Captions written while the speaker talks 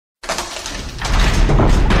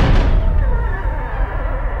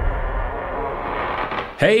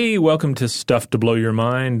Hey, welcome to Stuff to Blow Your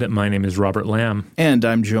Mind. My name is Robert Lamb. And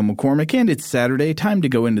I'm Joe McCormick, and it's Saturday. Time to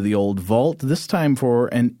go into the old vault, this time for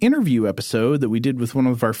an interview episode that we did with one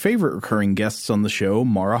of our favorite recurring guests on the show,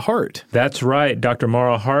 Mara Hart. That's right. Dr.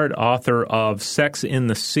 Mara Hart, author of Sex in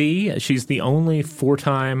the Sea. She's the only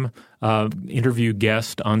four-time interview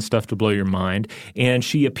guest on Stuff to Blow Your Mind. And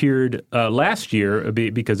she appeared last year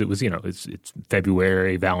because it was, it's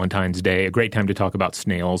February, Valentine's Day, a great time to talk about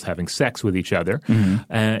snails having sex with each other.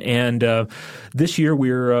 Mm-hmm. And this year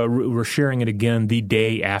we're sharing it again the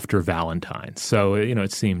day after Valentine's. So,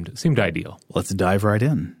 it seemed ideal. Let's dive right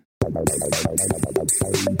in.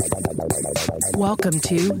 Welcome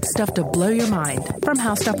to Stuff to Blow Your Mind from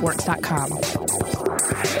HowStuffWorks.com.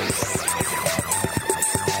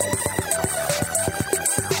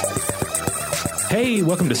 Hey,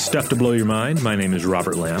 welcome to Stuff to Blow Your Mind. My name is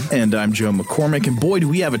Robert Lamb. And I'm Joe McCormick. And boy, do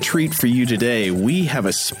we have a treat for you today. We have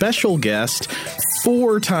a special guest,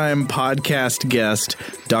 four-time podcast guest,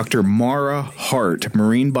 Dr. Mara Hart,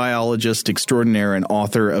 marine biologist extraordinaire and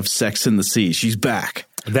author of Sex in the Sea. She's back.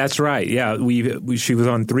 That's right. Yeah, she was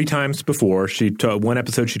on three times before. One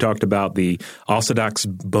episode she talked about the Osedox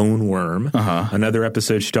bone worm. Uh-huh. Another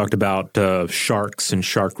episode she talked about sharks and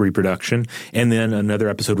shark reproduction, and then another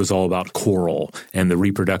episode was all about coral and the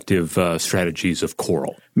reproductive strategies of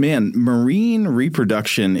coral. Man, marine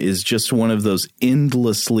reproduction is just one of those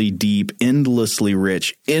endlessly deep, endlessly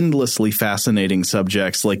rich, endlessly fascinating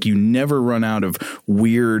subjects. Like you never run out of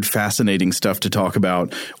weird, fascinating stuff to talk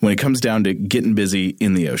about when it comes down to getting busy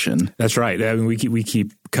in the ocean. That's right. I mean, we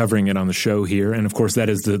keep covering it on the show here. And of course, that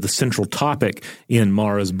is the central topic in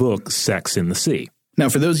Mara's book, Sex in the Sea. Now,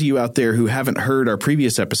 for those of you out there who haven't heard our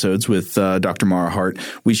previous episodes with Dr. Mara Hart,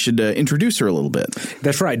 we should introduce her a little bit.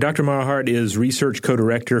 That's right. Dr. Mara Hart is research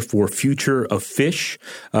co-director for Future of Fish,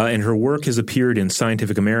 and her work has appeared in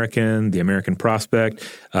Scientific American, The American Prospect,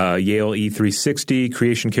 Yale E360,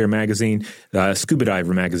 Creation Care Magazine, Scuba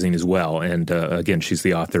Diver Magazine as well. And again, she's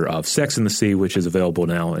the author of Sex in the Sea, which is available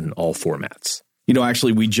now in all formats.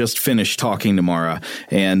 Actually, we just finished talking to Mara,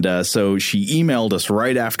 and so she emailed us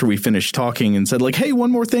right after we finished talking and said, hey,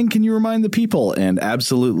 one more thing, can you remind the people? And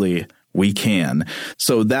absolutely, we can.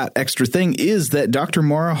 So that extra thing is that Dr.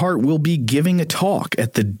 Mara Hart will be giving a talk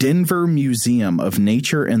at the Denver Museum of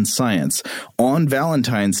Nature and Science on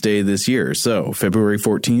Valentine's Day this year. So February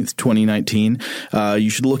 14th, 2019. You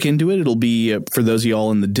should look into it. It'll be for those of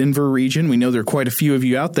y'all in the Denver region. We know there are quite a few of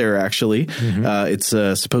you out there, actually. Mm-hmm.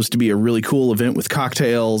 It's supposed to be a really cool event with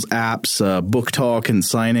cocktails, apps, book talk, and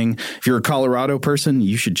signing. If you're a Colorado person,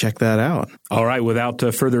 you should check that out. All right. Without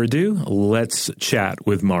further ado, let's chat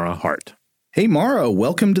with Mara Hart. Hey, Mara,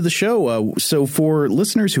 welcome to the show. So for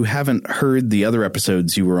listeners who haven't heard the other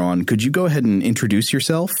episodes you were on, could you go ahead and introduce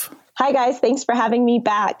yourself? Hi, guys. Thanks for having me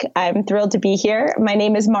back. I'm thrilled to be here. My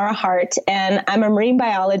name is Mara Hart, and I'm a marine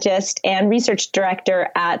biologist and research director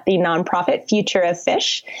at the nonprofit Future of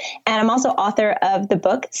Fish. And I'm also author of the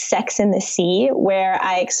book Sex in the Sea, where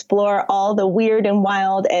I explore all the weird and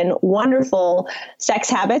wild and wonderful sex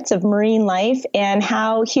habits of marine life and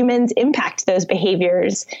how humans impact those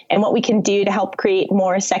behaviors and what we can do to help create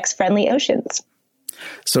more sex-friendly oceans.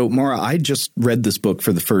 So, Mara, I just read this book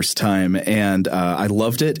for the first time, and I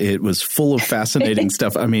loved it. It was full of fascinating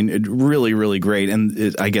stuff. I mean, really, really great.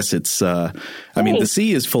 And I guess it's the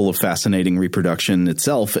sea is full of fascinating reproduction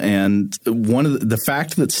itself. And one of the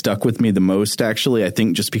fact that stuck with me the most, actually, I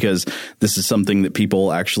think just because this is something that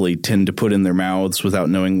people actually tend to put in their mouths without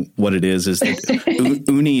knowing what it is that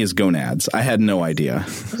uni is gonads. I had no idea.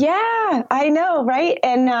 Yeah, I know, right?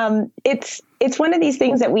 And it's one of these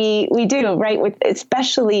things that we do, right, with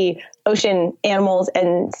especially ocean animals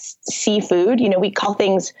and seafood. We call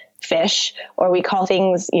things fish, or we call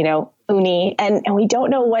things, uni, and we don't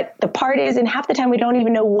know what the part is. And half the time we don't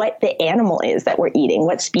even know what the animal is that we're eating,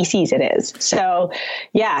 what species it is. So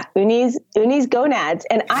yeah, uni's gonads.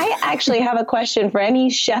 And I actually have a question for any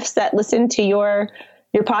chefs that listen to your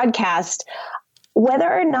podcast, whether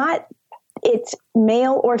or not it's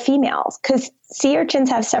male or female, because sea urchins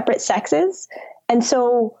have separate sexes. And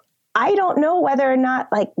so I don't know whether or not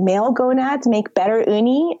male gonads make better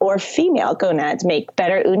uni or female gonads make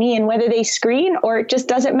better uni, and whether they screen or it just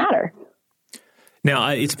doesn't matter. Now,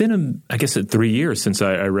 it's been, 3 years since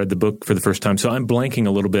I read the book for the first time, so I'm blanking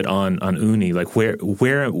a little bit on uni.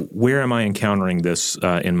 Where am I encountering this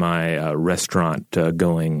in my restaurant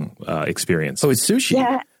going experience? Oh, it's sushi.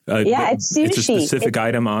 Yeah. It's sushi. It's a specific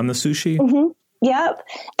item on the sushi? Mm-hmm. Yep.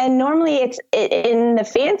 And normally it's in the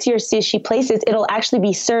fancier sushi places, it'll actually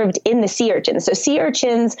be served in the sea urchins. So sea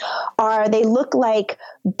urchins they look like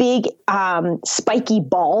big spiky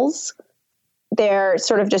balls. they're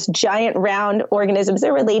sort of just giant round organisms.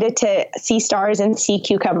 They're related to sea stars and sea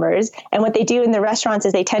cucumbers. And what they do in the restaurants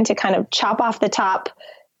is they tend to kind of chop off the top,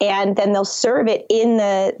 and then they'll serve it in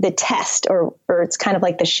the test, or it's kind of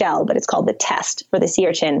like the shell, but it's called the test for the sea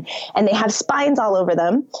urchin. And they have spines all over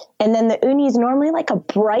them. And then the uni is normally like a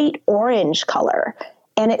bright orange color.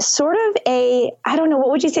 And it's sort of I don't know, what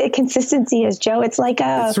would you say the consistency is, Joe? It's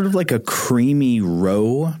sort of like a creamy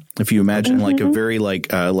roe. If you imagine like a very like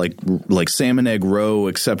salmon egg roe,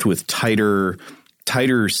 except with tighter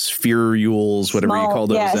spherules, whatever you call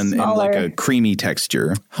those, and like a creamy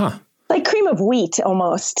texture. Huh. Like cream of wheat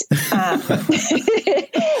almost. But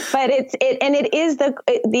it is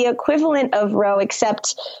the equivalent of roe,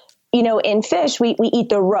 except, in fish, we eat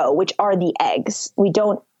the roe, which are the eggs. We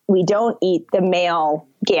don't eat the male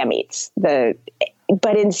gametes. But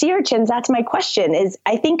in sea urchins, that's my question, is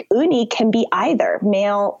I think uni can be either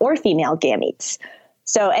male or female gametes.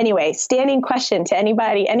 So anyway, standing question to any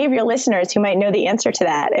of your listeners who might know the answer to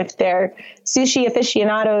that. If they're sushi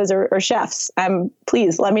aficionados or chefs,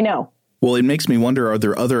 please let me know. Well, it makes me wonder, are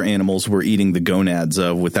there other animals we're eating the gonads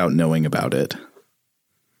of without knowing about it?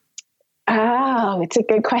 Oh, it's a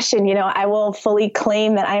good question. I will fully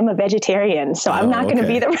claim that I'm a vegetarian, so I'm not going to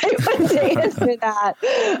be the right one to answer that.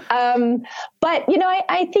 But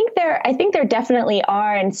I think there definitely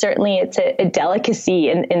are, and certainly it's a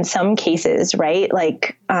delicacy in some cases, right?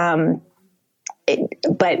 Like, but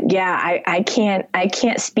yeah, I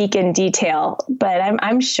can't speak in detail, but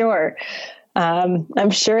I'm sure.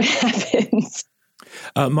 I'm sure it happens.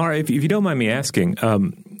 Mara, if you don't mind me asking,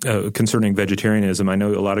 concerning vegetarianism, I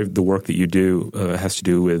know a lot of the work that you do has to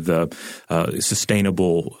do with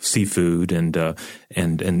sustainable seafood, and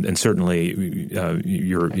certainly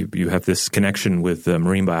you have this connection with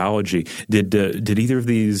marine biology. Did either of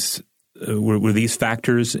these were these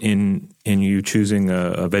factors in you choosing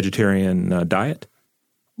a vegetarian diet?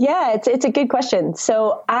 Yeah, it's a good question.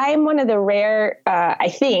 So I'm one of the rare, I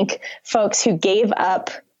think, folks who gave up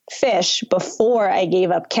fish before I gave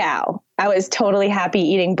up cow. I was totally happy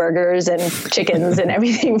eating burgers and chickens and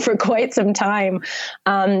everything for quite some time.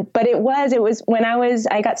 But it was when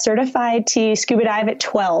I got certified to scuba dive at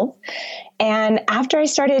 12. And after I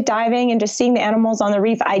started diving and just seeing the animals on the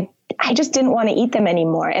reef, I just didn't want to eat them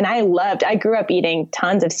anymore. And I grew up eating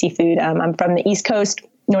tons of seafood. I'm from the East Coast,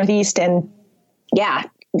 Northeast, and yeah,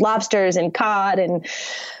 lobsters and cod and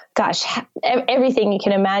gosh, everything you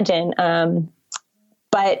can imagine.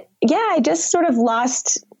 But yeah, I just sort of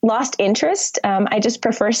lost interest. I just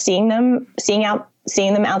prefer seeing them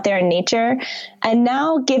out there in nature. And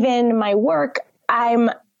now, given my work, I'm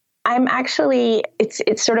actually,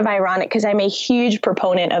 it's sort of ironic because I'm a huge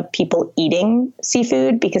proponent of people eating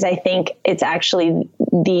seafood, because I think it's actually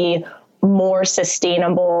the more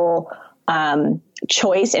sustainable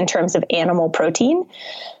choice in terms of animal protein.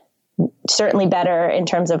 Certainly better in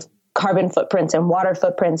terms of carbon footprints and water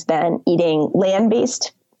footprints than eating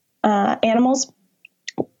land-based animals.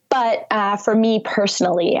 But for me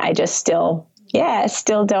personally, I just still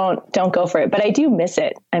don't go for it. But I do miss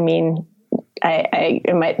it. I mean,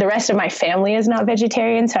 the rest of my family is not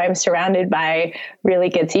vegetarian, so I'm surrounded by really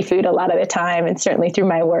good seafood a lot of the time, and certainly through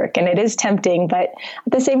my work. And it is tempting, but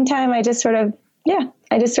at the same time, I just sort of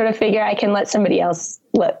figure I can let somebody else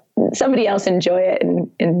enjoy it,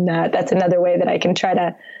 and that's another way that I can try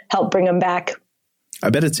to help bring them back. I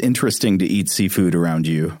bet it's interesting to eat seafood around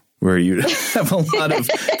you, where you have a lot of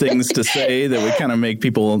things to say that would kind of make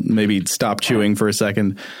people maybe stop chewing for a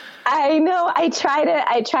second. I know. I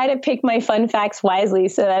try to pick my fun facts wisely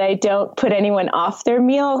so that I don't put anyone off their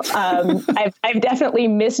meal. I've definitely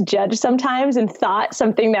misjudged sometimes and thought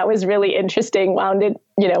something that was really interesting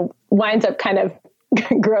winds up kind of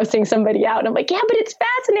grossing somebody out. And I'm like, yeah, but it's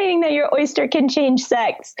fascinating that your oyster can change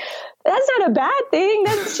sex. That's not a bad thing.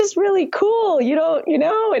 That's just really cool.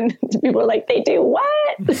 And people are like, they do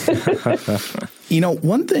what?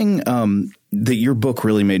 One thing that your book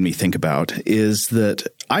really made me think about is that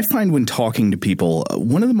I find when talking to people,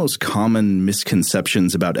 one of the most common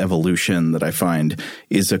misconceptions about evolution that I find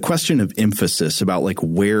is a question of emphasis about like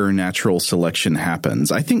where natural selection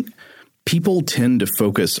happens. I think people tend to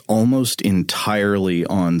focus almost entirely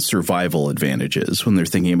on survival advantages when they're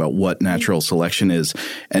thinking about what natural selection is,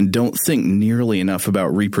 and don't think nearly enough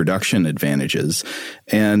about reproduction advantages.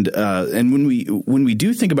 And when we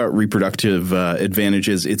do think about reproductive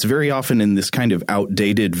advantages, it's very often in this kind of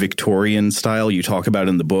outdated Victorian style you talk about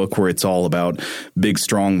in the book, where it's all about big,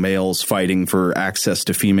 strong males fighting for access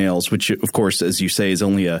to females, which, of course, as you say, is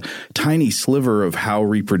only a tiny sliver of how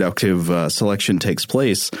reproductive selection takes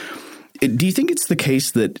place. Do you think it's the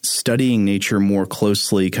case that studying nature more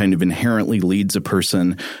closely kind of inherently leads a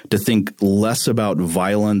person to think less about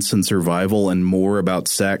violence and survival and more about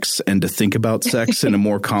sex, and to think about sex in a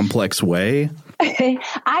more complex way?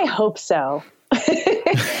 I hope so.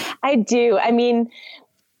 I do. I mean,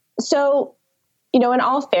 so, in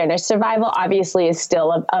all fairness, survival obviously is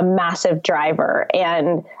still a massive driver.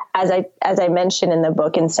 And as I mentioned in the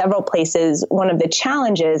book, in several places, one of the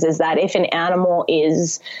challenges is that if an animal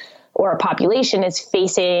or a population is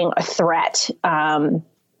facing a threat, either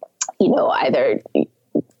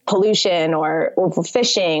pollution or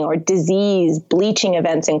overfishing or disease, bleaching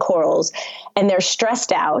events in corals, and they're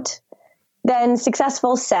stressed out, then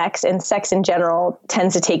successful sex and sex in general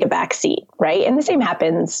tends to take a back seat, right? And the same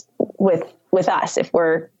happens with us. If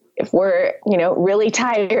we're really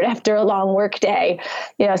tired after a long work day,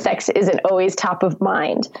 sex isn't always top of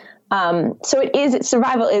mind. So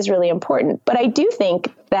survival is really important. But I do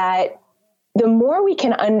think that the more we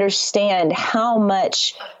can understand how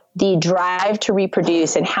much the drive to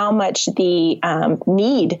reproduce and how much the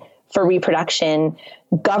need for reproduction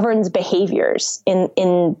governs behaviors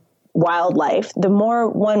in wildlife, the more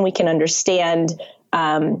we can understand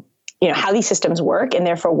how these systems work and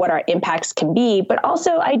therefore what our impacts can be. But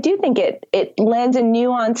also, I do think it lends a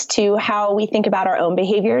nuance to how we think about our own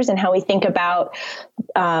behaviors and how we think about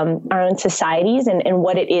our own societies and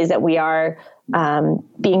what it is that we are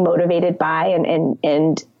being motivated by,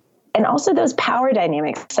 and also those power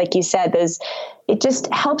dynamics, like you said, it just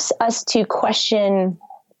helps us to question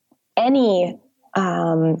any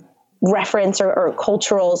reference or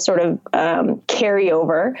cultural sort of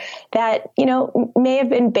carryover that may have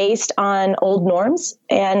been based on old norms,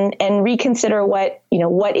 and reconsider what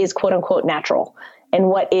is quote unquote natural and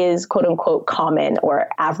what is quote unquote common or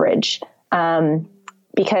average.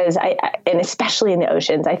 Because and especially in the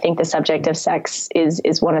oceans, I think the subject of sex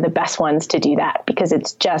is one of the best ones to do that, because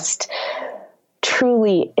it's just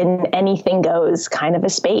truly an anything goes kind of a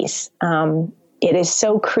space. It is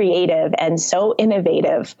so creative and so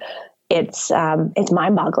innovative. It's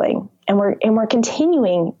mind-boggling, and we're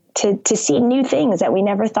continuing to see new things that we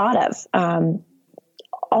never thought of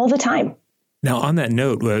all the time. Now, on that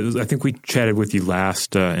note, I think we chatted with you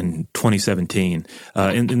last in 2017.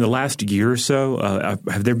 In the last year or so,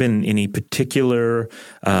 have there been any particular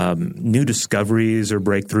new discoveries or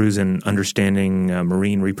breakthroughs in understanding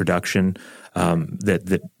marine reproduction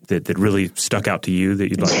that really stuck out to you that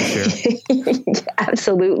you'd like to share?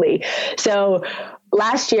 Absolutely. So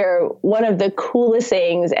last year, one of the coolest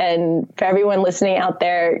things, and for everyone listening out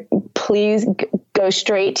there, please go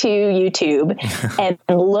straight to YouTube and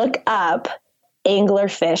look up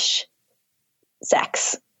anglerfish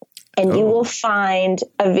sex. And you will find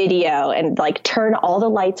a video, and turn all the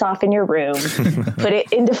lights off in your room, put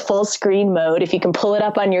it into full screen mode. If you can pull it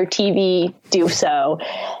up on your TV, do so,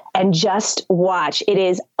 and just watch. It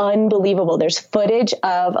is unbelievable. There's footage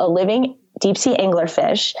of a living deep sea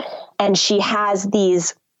anglerfish, and she has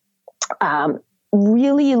these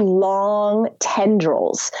really long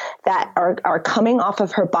tendrils that are coming off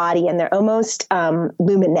of her body, and they're almost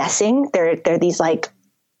luminescing. They're these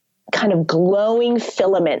kind of glowing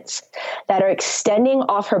filaments that are extending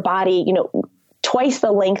off her body, twice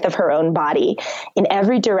the length of her own body in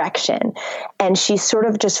every direction. And she's sort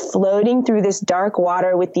of just floating through this dark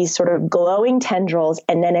water with these sort of glowing tendrils.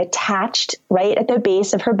 And then attached right at the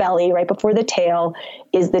base of her belly, right before the tail,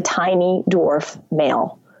 is the tiny dwarf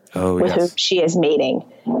male with whom she is mating.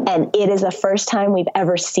 And it is the first time we've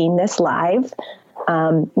ever seen this live.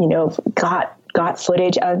 Got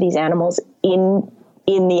footage of these animals in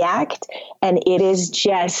the act, and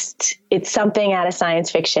it's something out of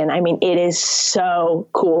science fiction. I mean, it is so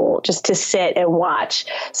cool just to sit and watch.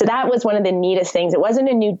 So that was one of the neatest things. It wasn't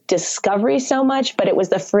a new discovery so much, but it was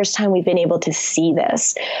the first time we've been able to see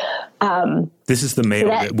this. This is the male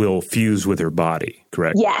that will fuse with her body,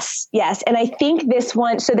 correct? Yes. And I think this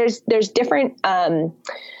one, so there's different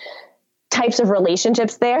types of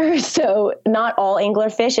relationships there. So not all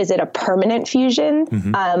anglerfish is it a permanent fusion.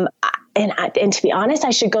 Mm-hmm. And to be honest, I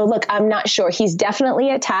should go look. I'm not sure. He's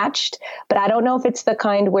definitely attached, but I don't know if it's the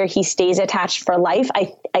kind where he stays attached for life.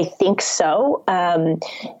 I think so. And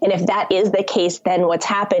if that is the case, then what's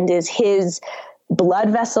happened is his blood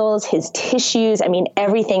vessels, his tissues,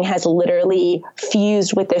 everything has literally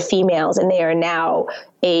fused with the females, and they are now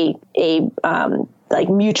a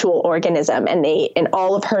mutual organism, and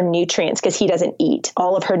all of her nutrients, because he doesn't eat,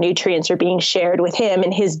 all of her nutrients are being shared with him,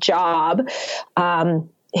 and his job,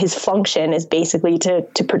 his function is basically to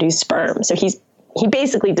produce sperm. So he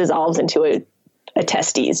basically dissolves into a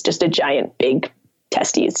testes, just a giant big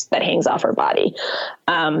testes that hangs off her body.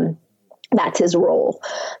 that's his role.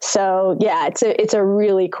 So yeah, it's a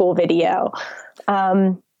really cool video.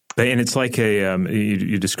 And it's like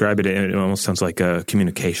you describe it, and it almost sounds like a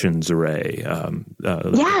communications array. That's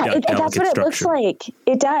what it looks like.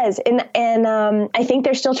 It does. And I think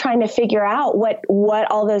they're still trying to figure out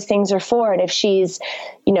what all those things are for. And if she's,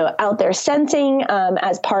 out there sensing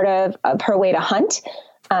as part of her way to hunt,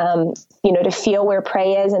 to feel where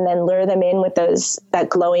prey is and then lure them in with that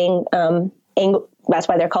glowing angle. That's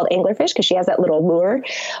why they're called anglerfish, because she has that little lure.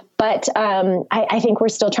 But I think we're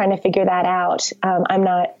still trying to figure that out. I'm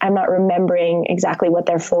not remembering exactly what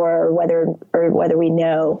they're for or whether we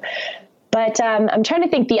know. But I'm trying to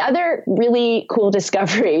think. The other really cool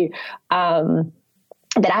discovery that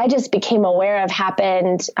I just became aware of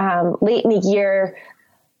happened late in the year,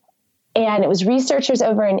 and it was researchers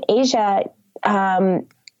over in Asia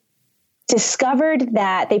discovered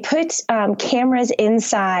that they put cameras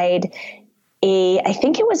inside I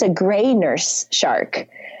think it was a gray nurse shark.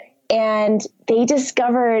 And they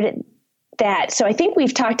discovered that, so I think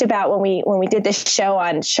we've talked about when we did this show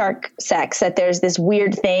on shark sex, that there's this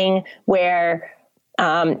weird thing where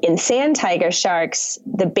in sand tiger sharks,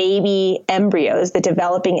 the baby embryos, the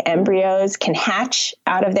developing embryos can hatch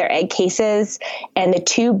out of their egg cases, and the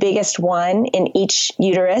two biggest one in each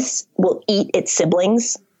uterus will eat its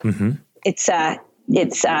siblings. Mm-hmm. It's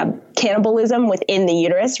cannibalism within the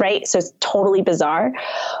uterus, right? So it's totally bizarre.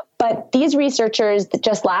 But these researchers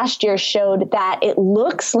just last year showed that it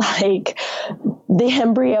looks like the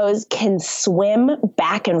embryos can swim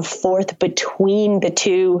back and forth between the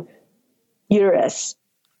two uterus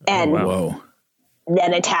and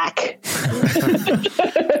then attack.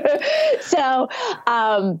 So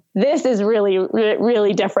this is really,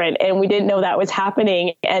 really different, and we didn't know that was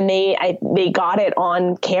happening. And they got it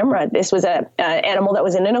on camera. This was an animal that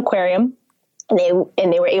was in an aquarium, and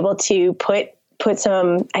they were able to put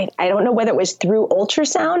some, I don't know whether it was through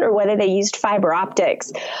ultrasound or whether they used fiber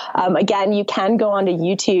optics. Again, you can go onto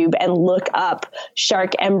YouTube and look up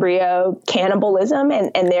shark embryo cannibalism,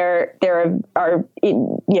 and there are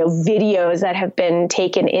videos that have been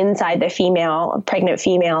taken inside the pregnant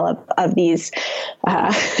female of these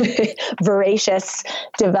voracious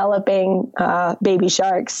developing baby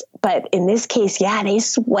sharks. But in this case, they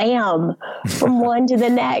swam from one to the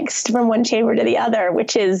next, from one chamber to the other,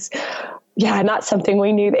 which is not something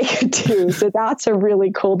we knew they could do. So that's a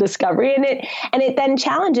really cool discovery. And it then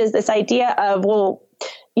challenges this idea of,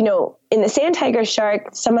 in the sand tiger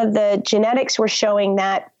shark, some of the genetics were showing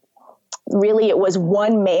that really it was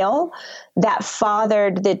one male that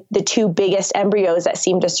fathered the two biggest embryos that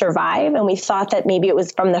seemed to survive. And we thought that maybe it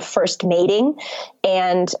was from the first mating,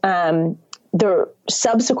 and the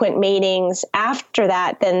subsequent matings after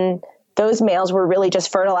that, then those males were really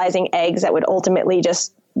just fertilizing eggs that would ultimately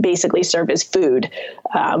just basically serve as food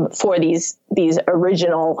for these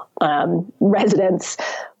original residents.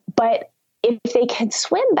 But if they can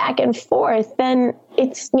swim back and forth, then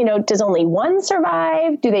it's, does only one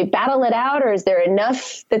survive? Do they battle it out, or is there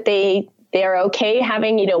enough that they're okay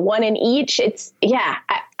having, one in each?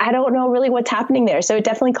 I don't know really what's happening there. So it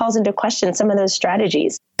definitely calls into question some of those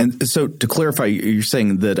strategies. And so to clarify, you're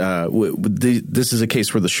saying that this is a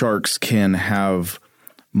case where the sharks can have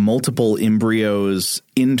multiple embryos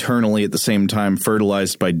internally at the same time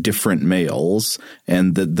fertilized by different males,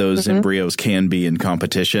 and that those embryos can be in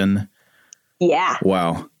competition? Yeah.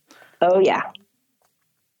 Wow. Oh, yeah.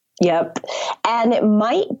 Yep. And it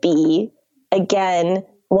might be, again,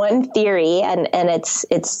 one theory, and it's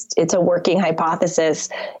a working hypothesis,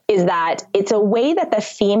 is that it's a way that the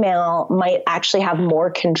female might actually have more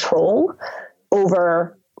control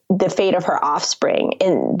over the fate of her offspring,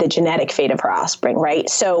 in the genetic fate of her offspring, right?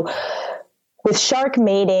 So with shark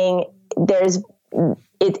mating,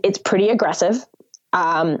 it's pretty aggressive.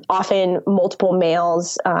 Often multiple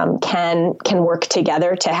males can work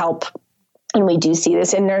together to help. And we do see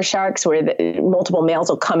this in nurse sharks, where multiple males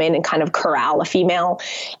will come in and kind of corral a female.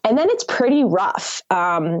 And then it's pretty rough.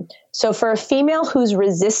 So for a female who's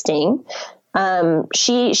resisting,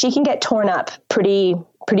 she can get torn up pretty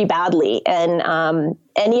badly. And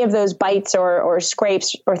any of those bites or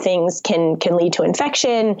scrapes or things can lead to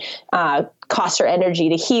infection, cost her energy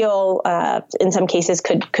to heal. In some cases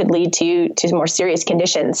could lead to more serious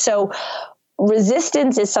conditions. So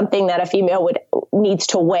resistance is something that a female needs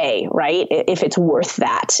to weigh, right? If it's worth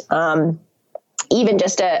that. Even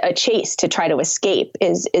just a chase to try to escape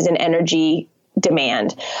is an energy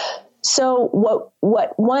demand. So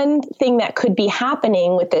what one thing that could be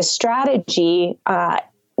happening with this strategy,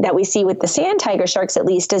 that we see with the sand tiger sharks, at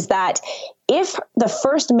least, is that if the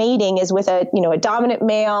first mating is with a dominant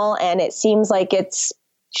male, and it seems like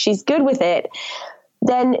she's good with it,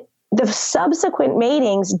 then the subsequent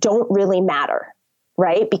matings don't really matter,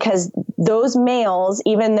 right? Because those males,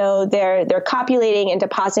 even though they're copulating and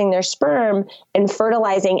depositing their sperm and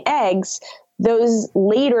fertilizing eggs, those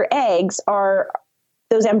later eggs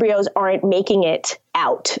those embryos aren't making it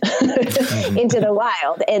out into the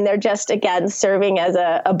wild. And they're just, again, serving as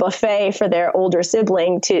a buffet for their older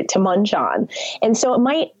sibling to munch on. And so it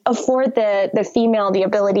might afford the female the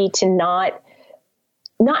ability to not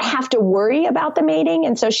have to worry about the mating.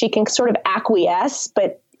 And so she can sort of acquiesce,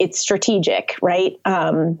 but it's strategic, right?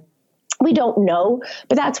 We don't know,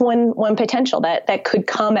 but that's one potential that could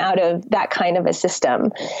come out of that kind of a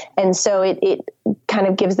system. And so it kind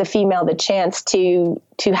of gives the female the chance to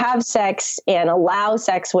have sex and allow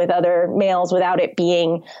sex with other males without it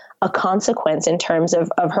being a consequence in terms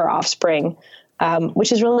of her offspring,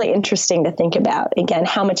 which is really interesting to think about. Again,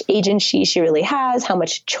 how much agency she really has, how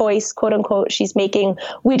much choice, quote unquote, she's making,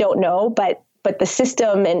 we don't know, but the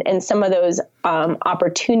system and some of those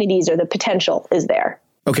opportunities or the potential is there.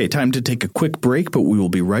 Okay, time to take a quick break, but we will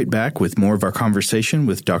be right back with more of our conversation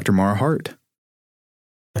with Dr. Mara Hart.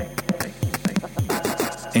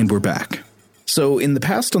 And we're back. So in the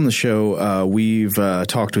past on the show, we've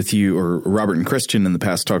talked with you, or Robert and Christian in the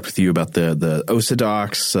past talked with you about the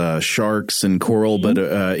ocedox, sharks, and coral. But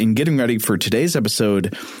in getting ready for today's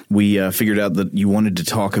episode, we figured out that you wanted to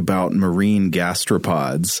talk about marine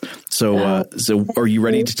gastropods. So are you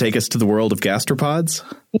ready to take us to the world of gastropods?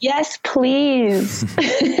 Yes, please.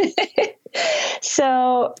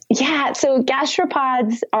 So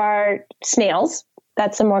gastropods are snails.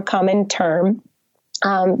 That's a more common term.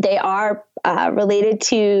 They are related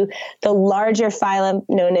to the larger phylum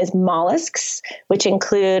known as mollusks, which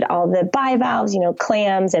include all the bivalves,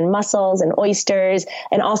 clams and mussels and oysters,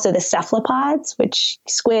 and also the cephalopods, which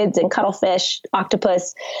squids and cuttlefish,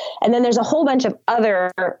 octopus. And then there's a whole bunch of other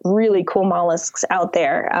really cool mollusks out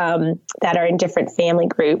there that are in different family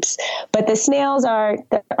groups. But the snails are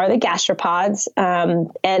the gastropods,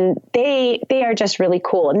 and they are just really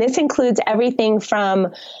cool. And this includes everything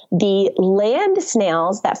from the land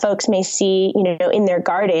snails that folks may see, in their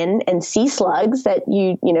garden, and sea slugs that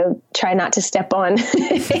you try not to step on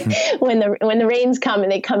when the rains come and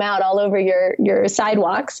they come out all over your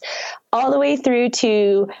sidewalks, all the way through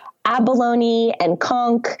to abalone and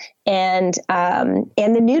conch and the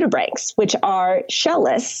nudibranchs, which are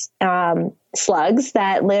shellless slugs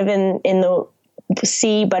that live in the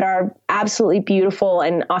sea, but are absolutely beautiful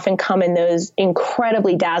and often come in those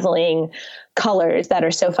incredibly dazzling colors that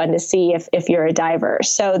are so fun to see if you're a diver.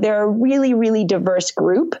 So they're a really, really diverse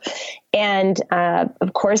group. And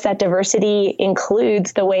of course, that diversity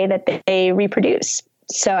includes the way that they reproduce.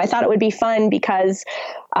 So I thought it would be fun because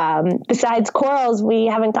besides corals, we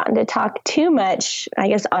haven't gotten to talk too much. I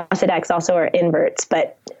guess ocedox also are inverts,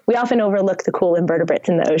 but we often overlook the cool invertebrates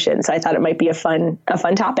in the ocean. So I thought it might be a fun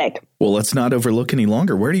topic. Well, let's not overlook any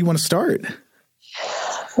longer. Where do you want to start?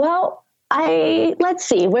 Well, let's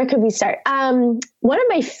see, where could we start? One of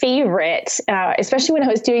my favorites, especially when I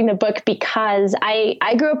was doing the book, because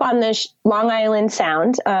I grew up on the Long Island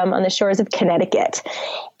Sound, on the shores of Connecticut.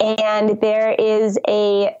 And there is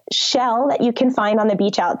a shell that you can find on the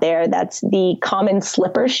beach out there. That's the common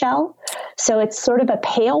slipper shell. So it's sort of a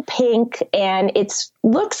pale pink, and it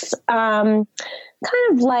looks kind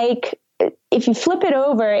of like, if you flip it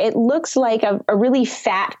over, it looks like a really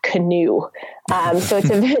fat canoe. So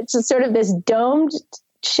it's a sort of this domed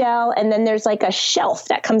shell, and then there's like a shelf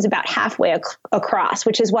that comes about halfway across,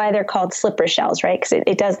 which is why they're called slipper shells, right? Because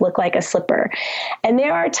it does look like a slipper. And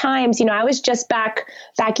there are times, I was just back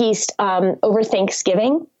east over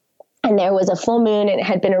Thanksgiving, and there was a full moon, and it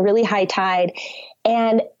had been a really high tide,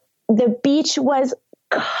 and the beach was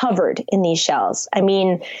covered in these shells. I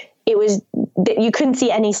mean, you couldn't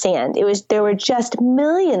see any sand. There were just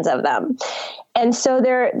millions of them. And so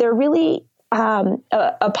they're really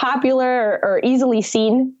a popular or easily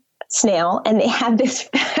seen snail, and they have this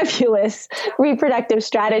fabulous reproductive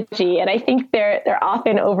strategy. And I think they're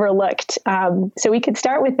often overlooked. So we could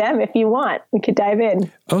start with them if you want. We could dive in.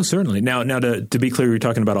 Oh, certainly. Now to be clear, you're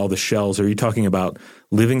talking about all the shells. Are you talking about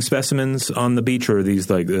living specimens on the beach, or are these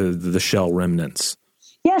like the shell remnants?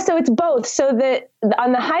 Yeah, so it's both. So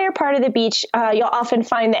on the higher part of the beach, you'll often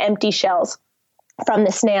find the empty shells from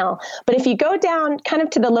the snail. But if you go down kind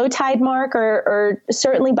of to the low tide mark, or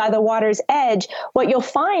certainly by the water's edge, what you'll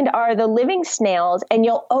find are the living snails, and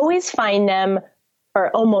you'll always find them,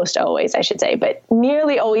 or almost always, I should say, but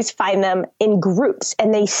nearly always find them in groups,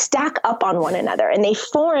 and they stack up on one another, and they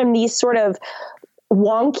form these sort of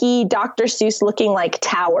wonky Dr. Seuss looking like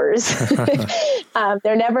towers.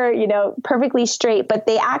 They're never, perfectly straight, but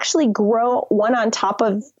they actually grow one on top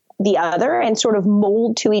of the other and sort of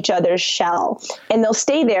mold to each other's shell. And they'll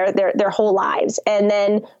stay there their whole lives. And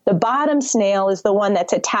then the bottom snail is the one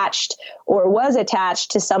that's attached or was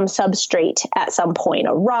attached to some substrate at some point,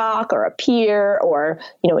 a rock or a pier or,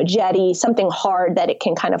 a jetty, something hard that it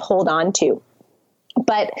can kind of hold on to.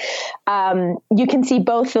 But you can see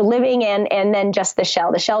both the living and then just the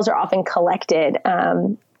shell. The shells are often collected,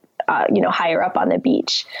 higher up on the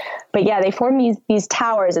beach. But yeah, they form these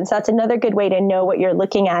towers. And so that's another good way to know what you're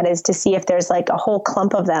looking at, is to see if there's like a whole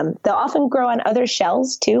clump of them. They'll often grow on other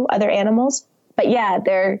shells too, other animals. But yeah,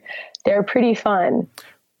 they're pretty fun.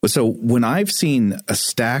 So when I've seen a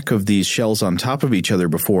stack of these shells on top of each other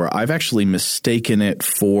before, I've actually mistaken it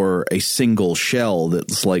for a single shell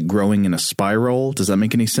that's like growing in a spiral. Does that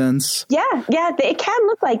make any sense? Yeah, it can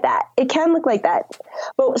look like that.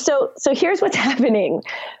 But so here's what's happening.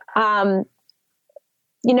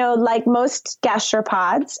 Like most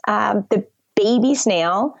gastropods, the baby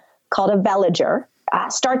snail, called a veliger,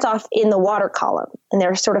 starts off in the water column, and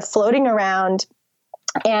they're sort of floating around,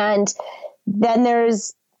 and then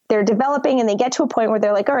they're developing, and they get to a point where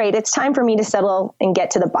they're like, all right, it's time for me to settle and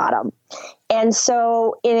get to the bottom. And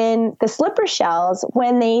so in the slipper shells,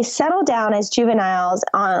 when they settle down as juveniles,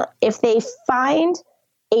 if they find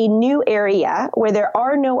a new area where there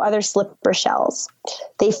are no other slipper shells,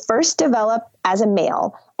 they first develop as a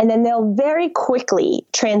male, and then they'll very quickly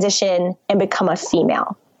transition and become a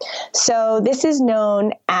female. So this is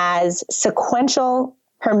known as sequential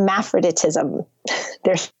hermaphroditism.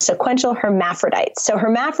 They're sequential hermaphrodites. So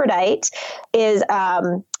hermaphrodite is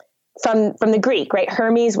from the Greek, right?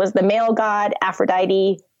 Hermes was the male god,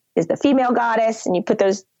 Aphrodite is the female goddess, and you put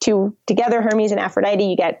those two together, Hermes and Aphrodite,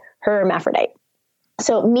 you get hermaphrodite.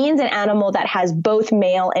 So it means an animal that has both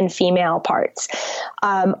male and female parts.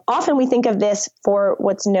 Often we think of this for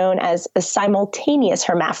what's known as a simultaneous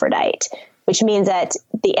hermaphrodite, which means that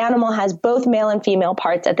the animal has both male and female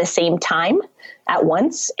parts at the same time at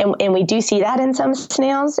once. And we do see that in some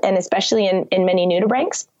snails, and especially in many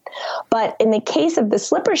nudibranchs. But in the case of the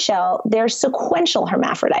slipper shell, they're sequential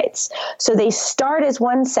hermaphrodites. So they start as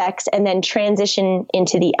one sex and then transition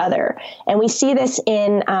into the other. And we see this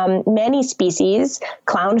in many species.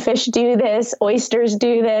 Clownfish do this, oysters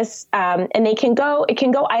do this, and it can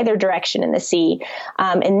go either direction in the sea.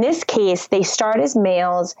 In this case, they start as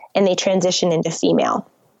males and they transition into female.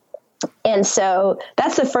 And so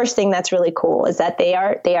that's the first thing that's really cool, is that they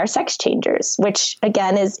are sex changers, which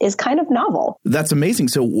again is kind of novel. That's amazing.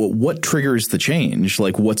 So what triggers the change?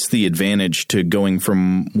 Like, what's the advantage to going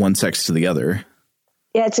from one sex to the other?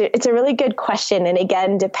 Yeah, it's a really good question. And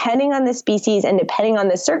again, depending on the species and depending on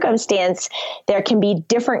the circumstance, there can be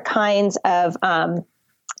different kinds of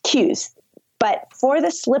cues. But for the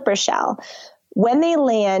slipper shell, when they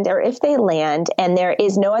land, or if they land and there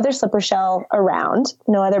is no other slipper shell around,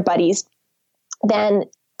 no other buddies, then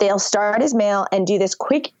they'll start as male and do this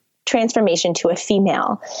quick transformation to a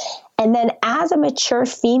female. And then as a mature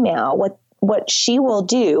female, what she will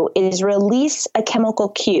do is release a chemical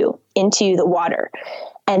cue into the water.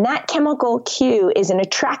 And that chemical cue is an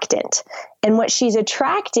attractant. And what she's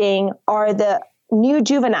attracting are the new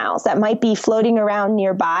juveniles that might be floating around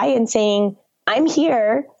nearby and saying, I'm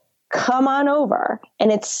here, come on over.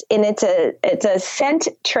 And it's a scent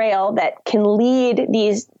trail that can lead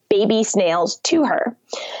these baby snails to her.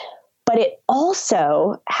 But it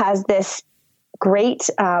also has this great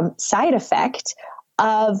side effect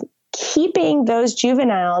of keeping those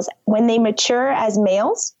juveniles, when they mature as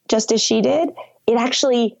males, just as she did, it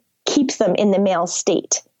actually keeps them in the male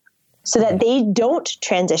state so that they don't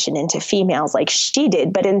transition into females like she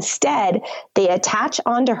did, but instead they attach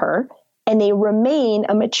onto her and they remain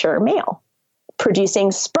a mature male,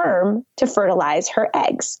 producing sperm to fertilize her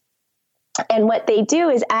eggs. And what they do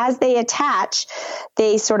is, as they attach,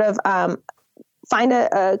 they sort of find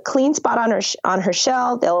a clean spot on her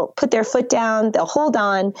shell. They'll put their foot down, they'll hold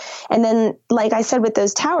on. And then, like I said, with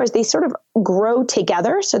those towers, they sort of grow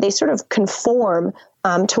together. So they sort of conform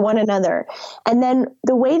to one another. And then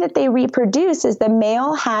the way that they reproduce is the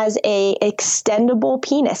male has a extendable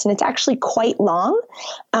penis, and it's actually quite long.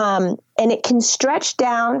 And it can stretch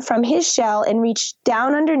down from his shell and reach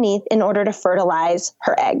down underneath in order to fertilize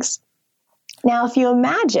her eggs. Now, if you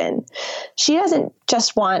imagine, she doesn't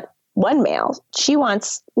just want one male, she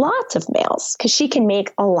wants lots of males because she can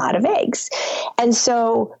make a lot of eggs. And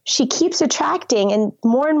so she keeps attracting, and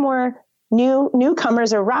more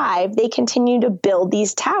newcomers arrive. They continue to build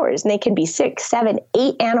these towers, and they can be 6, 7,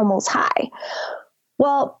 8 animals high.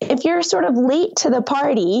 Well, if you're sort of late to the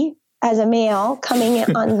party as a male coming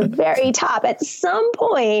in on the very top, at some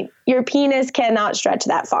point, your penis cannot stretch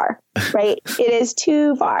that far, right? It is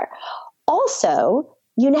too far. Also,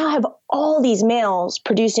 you now have all these males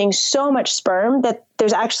producing so much sperm that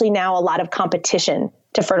there's actually now a lot of competition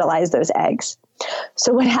to fertilize those eggs.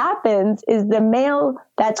 So what happens is the male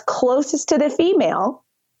that's closest to the female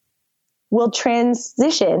will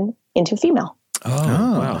transition into female.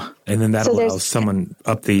 Oh, wow. And then that allows someone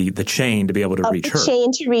up the chain to be able to reach her.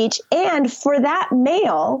 Chain to reach. And for that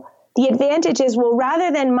male, the advantage is, well,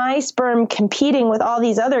 rather than my sperm competing with all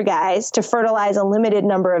these other guys to fertilize a limited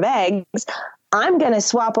number of eggs, I'm going to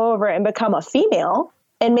swap over and become a female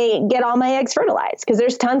and may get all my eggs fertilized because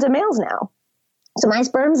there's tons of males now. So my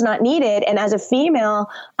sperm's not needed. And as a female,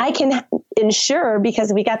 I can ensure,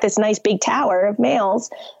 because we got this nice big tower of males,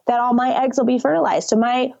 that all my eggs will be fertilized. So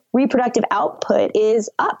my reproductive output is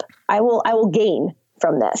up. I will gain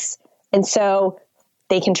from this. And so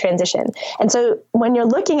they can transition. And so when you're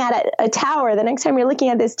looking at a tower, the next time you're looking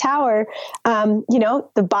at this tower,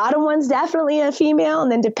 the bottom one's definitely a female.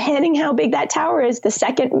 And then depending how big that tower is, the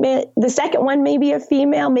second one may be a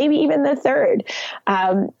female, maybe even the third.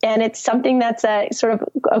 And it's something that's a sort of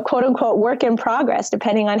a quote unquote work in progress,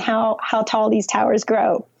 depending on how tall these towers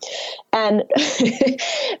grow. And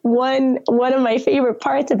one of my favorite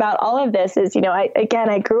parts about all of this is,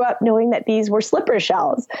 I grew up knowing that these were slipper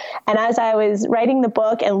shells. And as I was writing the book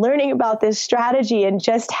and learning about this strategy and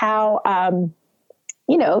just how,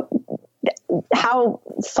 how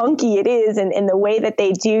funky it is and the way that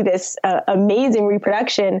they do this amazing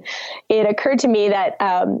reproduction, it occurred to me that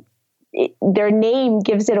their name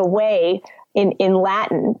gives it away in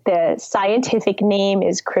Latin. The scientific name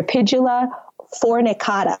is Crepidula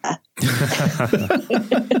fornicata.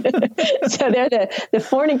 So they're the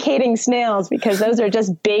fornicating snails because those are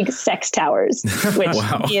just big sex towers, which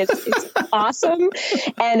is awesome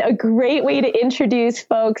and a great way to introduce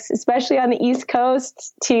folks, especially on the East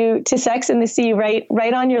Coast, to Sex in the Sea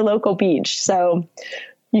right on your local beach. So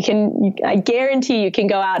I guarantee you can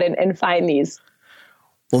go out and find these.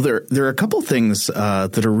 Well, there are a couple things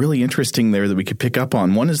that are really interesting there that we could pick up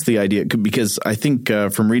on. One is the idea, because I think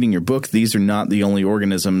from reading your book, these are not the only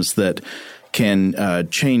organisms that can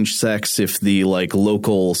change sex if the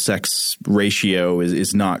local sex ratio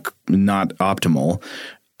is not optimal.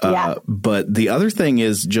 But the other thing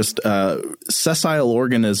is just sessile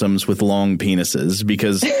organisms with long penises,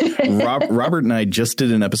 because Robert and I just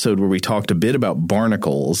did an episode where we talked a bit about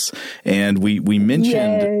barnacles, and we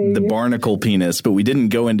mentioned the barnacle penis, but we didn't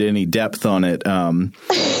go into any depth on it.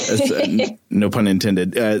 No pun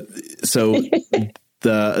intended. So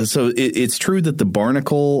it's true that the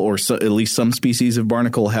barnacle, or at least some species of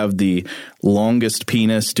barnacle, have the longest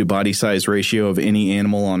penis to body size ratio of any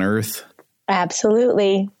animal on Earth.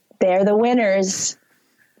 Absolutely. They're the winners.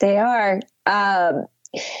 They are.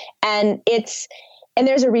 And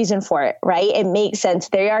there's a reason for it, right? It makes sense.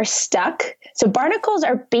 They are stuck. So barnacles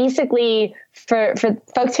are basically, for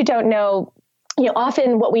folks who don't know,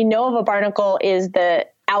 often what we know of a barnacle is the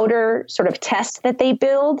outer sort of test that they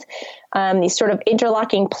build, these sort of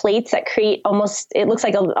interlocking plates that create it looks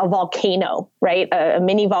like a volcano, right? A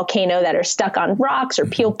mini volcano that are stuck on rocks or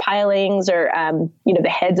peeled pilings or, the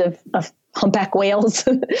heads of humpback whales.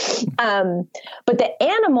 But the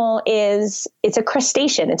animal it's a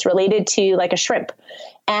crustacean. It's related to like a shrimp,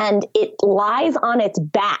 and it lies on its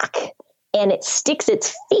back and it sticks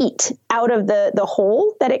its feet out of the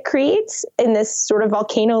hole that it creates in this sort of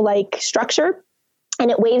volcano-like structure. And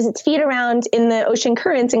it waves its feet around in the ocean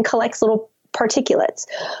currents and collects little particulates.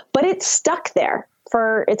 But it's stuck there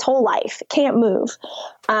for its whole life. It can't move.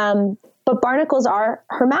 But barnacles are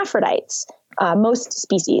hermaphrodites, most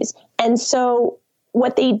species. And so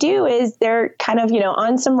what they do is they're kind of,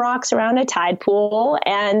 on some rocks around a tide pool,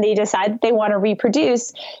 and they decide that they want to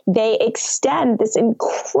reproduce. They extend this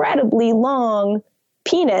incredibly long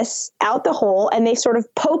penis out the hole, and they sort of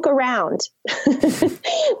poke around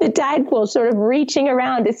the tide pool, sort of reaching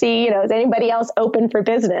around to see, is anybody else open for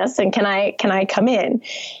business, and can I come in?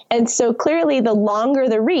 And so clearly the longer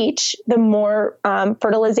the reach, the more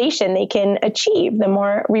fertilization they can achieve, the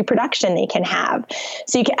more reproduction they can have.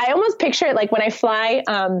 So I almost picture it like when I fly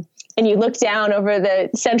and you look down over the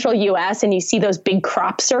central US and you see those big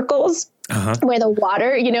crop circles. Where the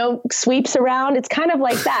water, sweeps around. It's kind of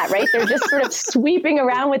like that, right? They're just sort of sweeping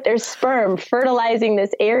around with their sperm, fertilizing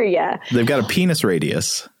this area. They've got a penis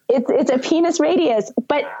radius. It's a penis radius.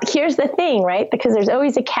 But here's the thing, right? Because there's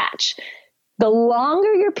always a catch. The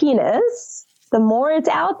longer your penis, the more it's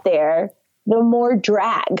out there, the more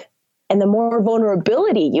drag and the more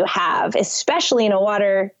vulnerability you have, especially in a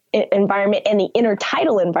water environment and the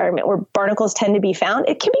intertidal environment where barnacles tend to be found.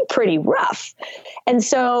 It can be pretty rough. And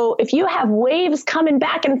so if you have waves coming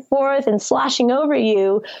back and forth and sloshing over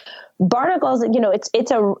you, barnacles,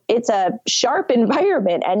 it's a sharp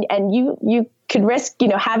environment, and you could risk,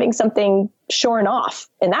 having something shorn off,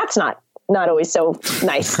 and that's not always so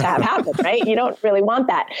nice to have happen, right? You don't really want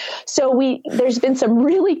that. So there's been some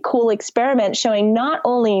really cool experiments showing not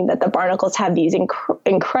only that the barnacles have these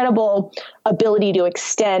incredible ability to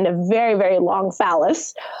extend a very, very long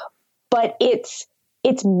phallus, but it's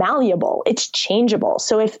malleable, it's changeable.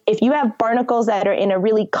 So if you have barnacles that are in a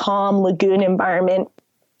really calm lagoon environment,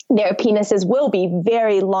 their penises will be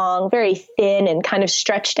very long, very thin, and kind of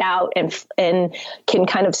stretched out and can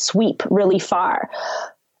kind of sweep really far.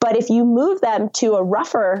 But if you move them to a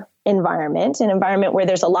rougher environment, an environment where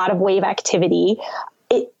there's a lot of wave activity,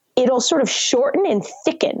 it'll sort of shorten and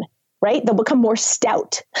thicken, right? They'll become more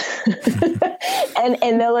stout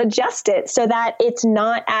and they'll adjust it so that it's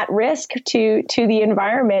not at risk to the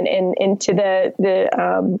environment and to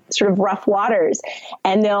the sort of rough waters.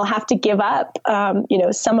 And they'll have to give up,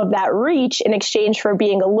 some of that reach in exchange for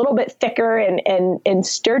being a little bit thicker and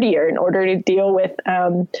sturdier in order to deal with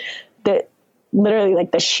literally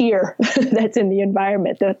like the shear that's in the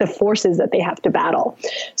environment, the forces that they have to battle.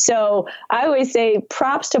 So I always say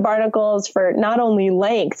props to barnacles for not only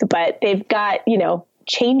length, but they've got,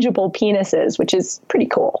 changeable penises, which is pretty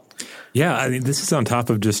cool. Yeah, I mean, this is on top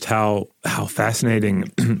of just how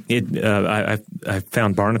fascinating it. I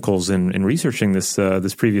found barnacles in researching this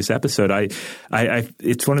previous episode.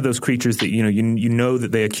 It's one of those creatures that you know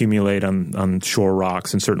that they accumulate on shore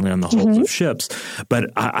rocks and certainly on the hulls of ships,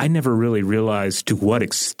 but I never really realized to what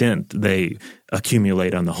extent they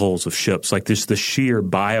accumulate on the hulls of ships. Like there's the sheer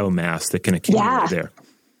biomass that can accumulate there.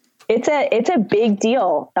 It's a big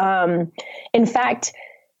deal. In fact,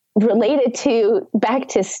 related back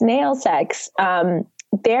to snail sex,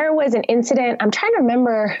 there was an incident. I'm trying to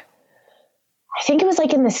remember. I think it was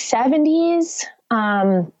like in the 70s,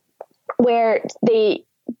 where the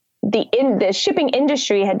shipping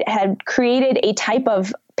industry had created a type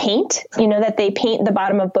of paint, that they paint the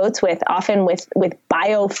bottom of boats with, often with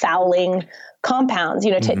biofouling compounds,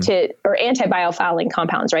 or anti-biofouling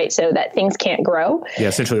compounds, right? So that things can't grow. Yeah,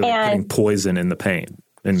 essentially like putting poison in the paint.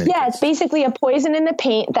 Yeah, it's basically a poison in the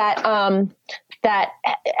paint that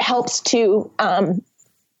helps to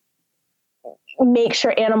make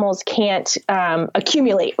sure animals can't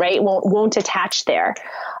accumulate, right? Won't attach there.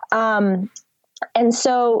 And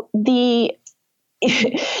so the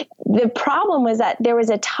problem was that there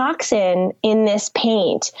was a toxin in this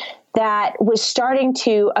paint that was starting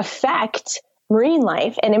to affect marine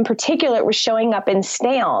life. And in particular, it was showing up in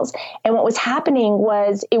snails. And what was happening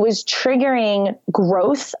was it was triggering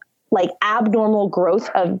growth, like abnormal growth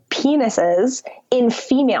of penises in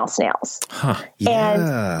female snails. Huh.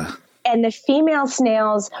 Yeah. And the female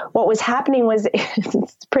snails, what was happening was,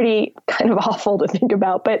 it's pretty kind of awful to think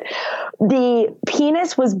about, but the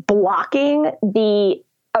penis was blocking the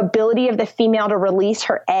ability of the female to release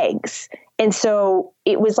her eggs. And so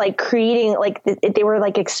it was like creating, like they were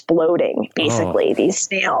like exploding, basically, these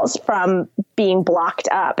snails from being blocked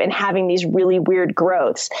up and having these really weird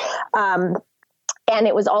growths. And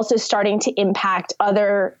it was also starting to impact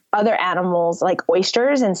other animals like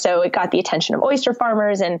oysters. And so it got the attention of oyster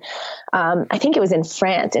farmers. And I think it was in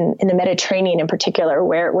France, in the Mediterranean in particular,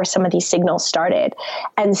 where some of these signals started.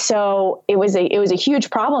 And so it was a huge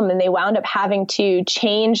problem. And they wound up having to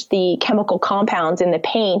change the chemical compounds in the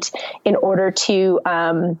paint in order to,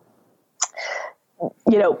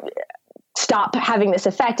 stop having this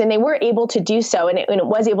effect. And they were able to do so. And it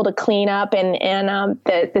was able to clean up, and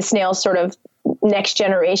the snails sort of next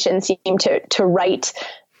generation seemed to write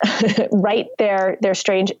their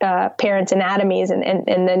strange parents' anatomies, and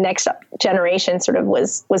the next generation sort of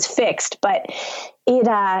was fixed. But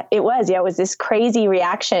it was this crazy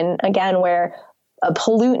reaction again, where a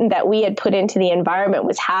pollutant that we had put into the environment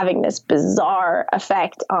was having this bizarre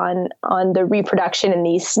effect on the reproduction in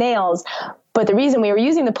these snails. But the reason we were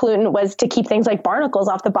using the pollutant was to keep things like barnacles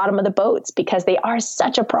off the bottom of the boats, because they are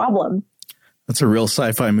such a problem. That's a real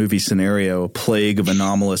sci-fi movie scenario, a plague of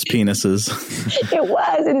anomalous penises. It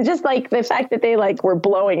was. And just like the fact that they like were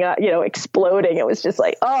blowing up, exploding, it was just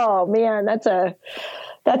like, oh man, that's a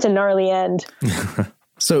gnarly end.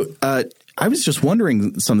 So I was just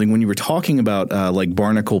wondering something when you were talking about like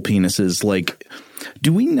barnacle penises, like,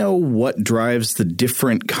 do we know what drives the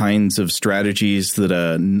different kinds of strategies that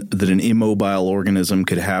an immobile organism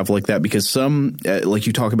could have like that? Because some, like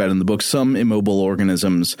you talk about in the book, some immobile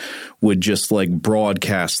organisms would just like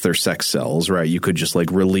broadcast their sex cells, right? You could just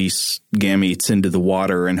like release gametes into the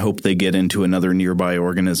water and hope they get into another nearby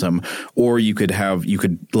organism. Or you could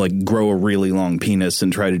like grow a really long penis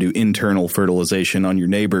and try to do internal fertilization on your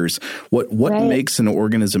neighbors. What makes an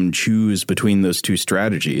organism choose between those two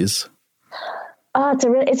strategies? It's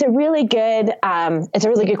a really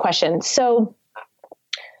good question. So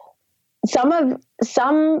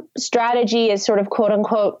some strategy is sort of quote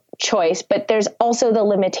unquote choice, but there's also the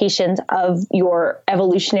limitations of your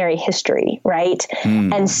evolutionary history, right?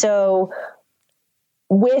 And so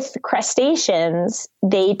with crustaceans,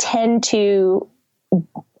 they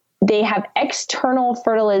have external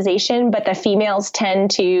fertilization, but the females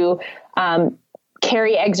tend to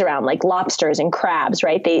carry eggs around like lobsters and crabs,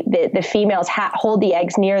 right? The females hold the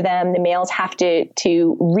eggs near them. The males have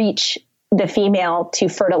to reach the female to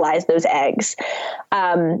fertilize those eggs.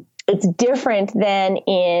 It's different than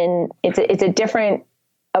it's a different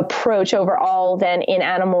approach overall than in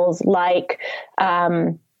animals like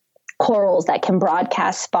corals that can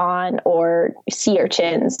broadcast spawn, or sea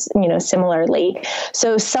urchins, similarly.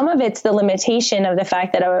 So some of it's the limitation of the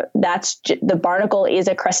fact that the barnacle is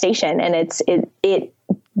a crustacean, and it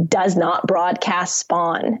does not broadcast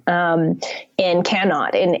spawn, and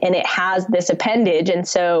cannot, and it has this appendage. And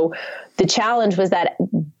so the challenge was that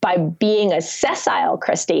by being a sessile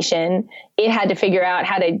crustacean, it had to figure out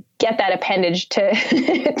how to get that appendage to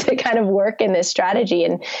to kind of work in this strategy.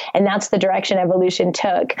 And that's the direction evolution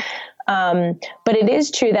took. But it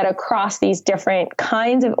is true that across these different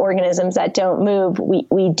kinds of organisms that don't move,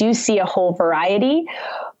 we do see a whole variety,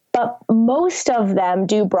 but most of them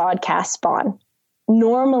do broadcast spawn.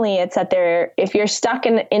 Normally it's that if you're stuck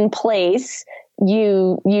in place,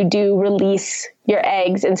 you do release your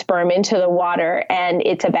eggs and sperm into the water, and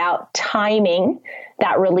it's about timing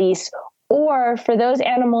that release. Or for those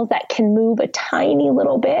animals that can move a tiny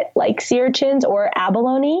little bit, like sea urchins or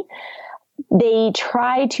abalone, they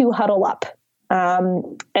try to huddle up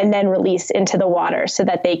and then release into the water so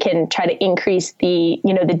that they can try to increase the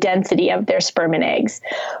density of their sperm and eggs.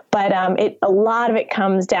 But a lot of it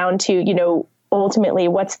comes down to, ultimately,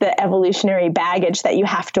 what's the evolutionary baggage that you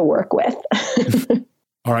have to work with?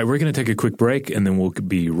 All right, we're going to take a quick break, and then we'll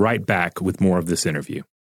be right back with more of this interview.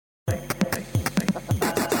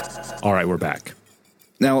 All right, we're back.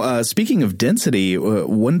 Now, speaking of density,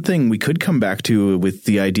 one thing we could come back to with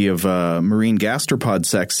the idea of marine gastropod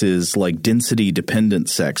sex is like density-dependent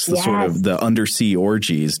sex, the sort of the undersea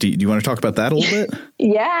orgies. Do you want to talk about that a little bit?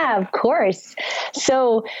 Yeah, of course.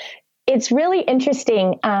 So it's really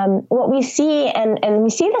interesting what we see, and we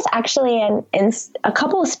see this actually in a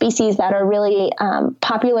couple of species that are really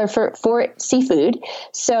popular for seafood.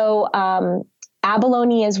 So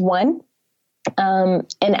abalone is one. And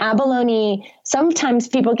abalone, sometimes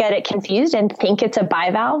people get it confused and think it's a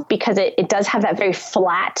bivalve because it does have that very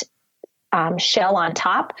flat shell on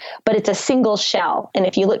top, but it's a single shell. And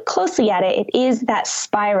if you look closely at it, it is that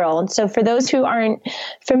spiral. And so for those who aren't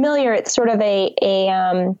familiar, it's sort of a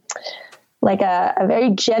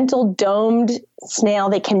very gentle domed snail.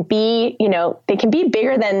 They can be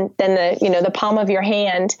bigger than the palm of your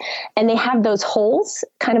hand. And they have those holes,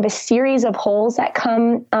 kind of a series of holes that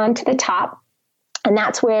come onto the top. And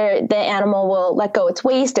that's where the animal will let go its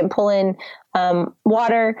waste and pull in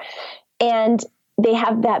water. And they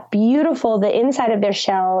have that the inside of their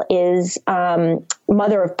shell is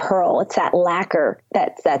mother of pearl. It's that lacquer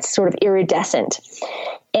that's sort of iridescent.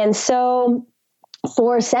 And so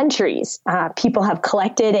for centuries, people have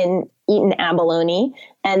collected and eaten abalone,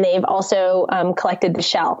 and they've also collected the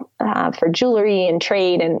shell for jewelry and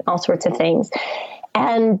trade and all sorts of things.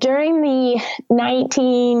 And during the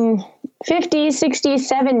 1950s, 60s,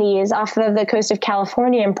 70s, off of the coast of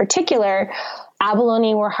California in particular,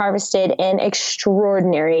 abalone were harvested in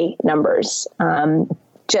extraordinary numbers,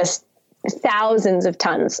 just thousands of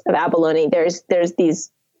tons of abalone. There's these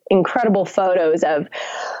incredible photos of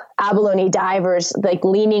abalone divers like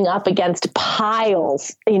leaning up against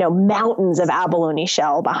piles, mountains of abalone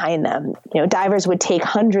shell behind them. Divers would take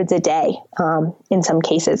hundreds a day in some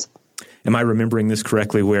cases. Am I remembering this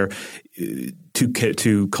correctly, where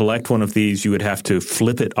to collect one of these, you would have to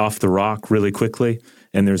flip it off the rock really quickly,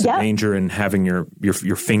 and there's a danger in having your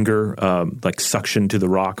finger suction to the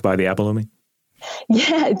rock by the abalone?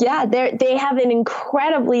 Yeah. They have an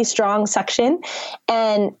incredibly strong suction,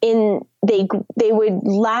 and they would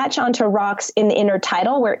latch onto rocks in the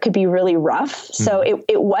intertidal where it could be really rough. So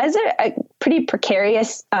it was a pretty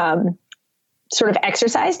precarious sort of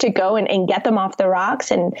exercise to go and get them off the rocks,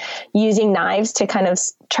 and using knives to kind of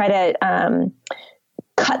try to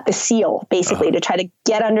cut the seal, basically, to try to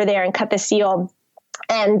get under there and cut the seal.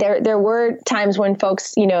 And there were times when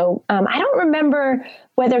folks, I don't remember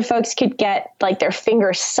whether folks could get like their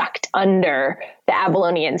fingers sucked under the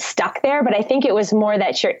abalone and stuck there, but I think it was more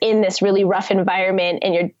that you're in this really rough environment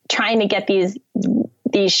and you're trying to get these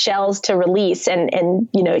shells to release, and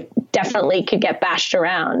definitely could get bashed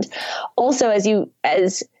around. Also,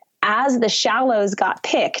 as as the shallows got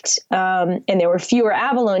picked, and there were fewer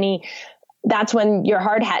abalone, that's when your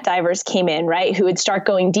hard hat divers came in, right? Who would start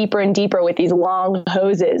going deeper and deeper with these long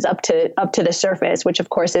hoses up to the surface, which of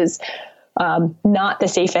course is not the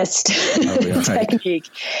safest technique.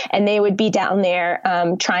 And they would be down there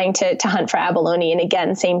trying to hunt for abalone. And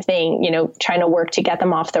again, same thing, trying to work to get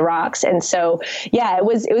them off the rocks. And so, yeah, it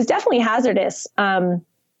was definitely hazardous.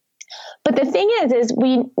 But the thing is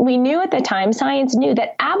we knew at the time, science knew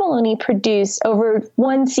that abalone produce over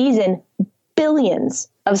one season billions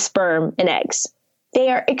of sperm and eggs. They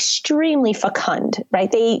are extremely fecund,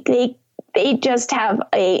 right? They just have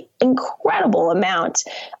a incredible amount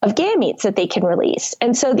of gametes that they can release.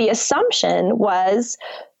 And so the assumption was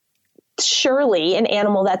surely an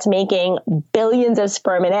animal that's making billions of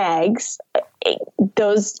sperm and eggs,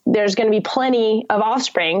 there's going to be plenty of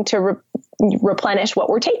offspring to replenish what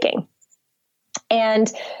we're taking.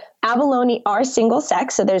 And abalone are single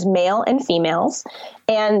sex, so there's male and females.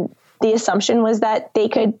 And the assumption was that they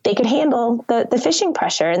could handle the fishing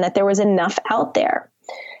pressure and that there was enough out there.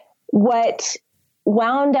 What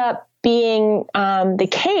wound up being the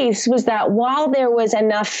case was that while there was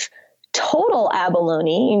enough total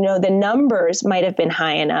abalone, the numbers might have been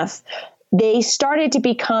high enough, they started to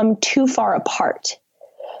become too far apart.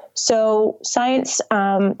 So science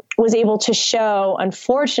was able to show,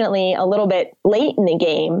 unfortunately, a little bit late in the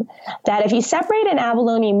game, that if you separate an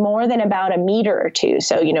abalone more than about a meter or two,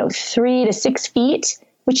 so, 3 to 6 feet,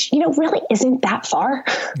 which, really isn't that far,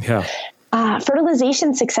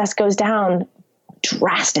 fertilization success goes down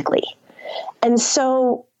drastically. And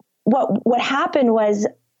so what happened was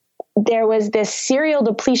there was this serial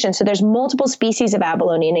depletion. So there's multiple species of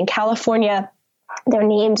abalone, and in California, they're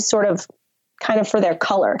named kind of for their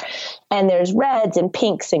color. And there's reds and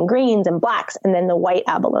pinks and greens and blacks, and then the white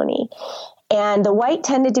abalone. And the white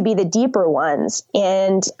tended to be the deeper ones.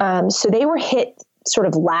 And so they were hit sort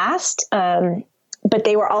of last, but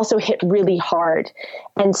they were also hit really hard.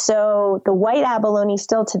 And so the white abalone,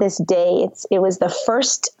 still to this day, it was the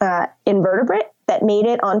first invertebrate that made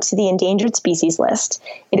it onto the endangered species list.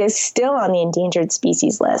 It is still on the endangered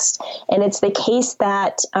species list. And it's the case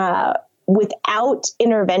that without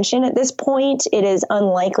intervention at this point, it is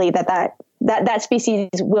unlikely that species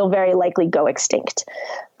will very likely go extinct.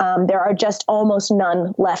 There are just almost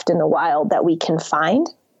none left in the wild that we can find.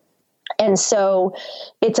 And so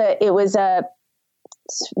it was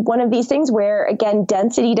one of these things where, again,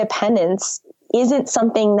 density dependence isn't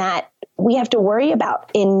something that we have to worry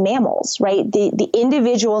about in mammals, right? The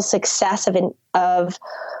individual success of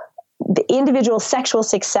the individual sexual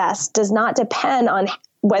success does not depend on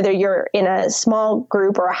whether you're in a small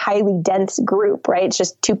group or a highly dense group, right? It's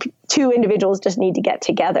just two individuals just need to get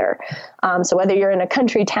together. So whether you're in a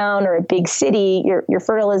country town or a big city, your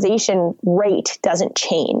fertilization rate doesn't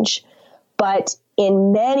change. But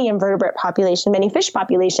in many invertebrate populations, many fish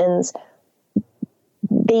populations,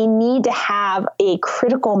 they need to have a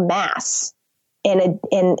critical mass and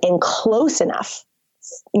close enough.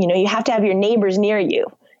 You have to have your neighbors near you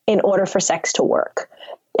in order for sex to work.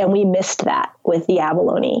 And we missed that with the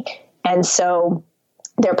abalone. And so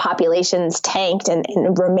their populations tanked and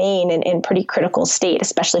remain in pretty critical state,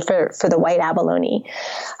 especially for the white abalone.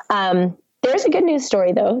 There's a good news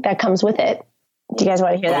story, though, that comes with it. Do you guys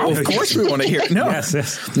want to hear that? Oh, of course we want to hear it. No,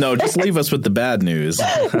 yes. No, just leave us with the bad news.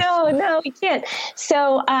 No, we can't.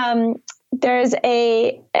 So there's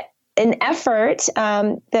an effort.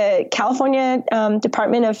 The California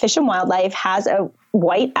Department of Fish and Wildlife has a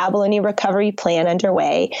white abalone recovery plan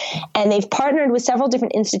underway, and they've partnered with several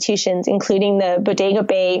different institutions, including the Bodega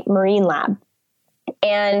Bay Marine Lab.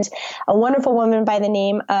 And a wonderful woman by the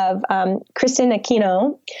name of Kristen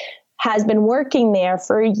Aquino has been working there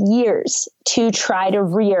for years to try to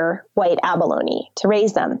rear white abalone, to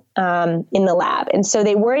raise them in the lab. And so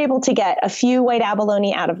they were able to get a few white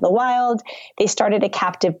abalone out of the wild. They started a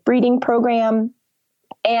captive breeding program.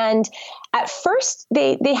 And at first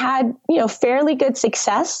they had, fairly good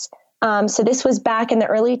success. So this was back in the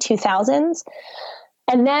early 2000s.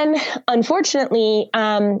 And then unfortunately,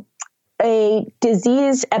 a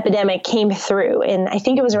disease epidemic came through, and I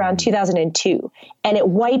think it was around 2002, and it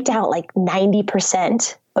wiped out like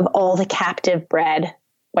 90% of all the captive bred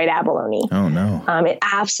white abalone. Oh no. It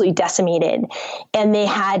absolutely decimated. And they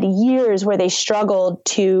had years where they struggled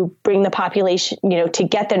to bring the population, to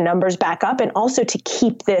get the numbers back up, and also to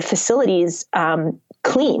keep the facilities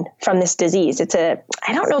clean from this disease.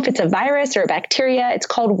 I don't know if it's a virus or a bacteria. It's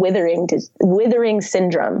called withering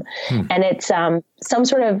syndrome. And it's some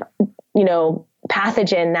sort of,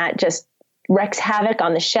 pathogen that just wreaks havoc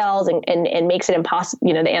on the shells and makes it impossible.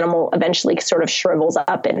 The animal eventually sort of shrivels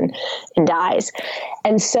up and dies.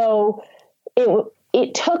 And so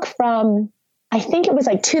it took from, I think it was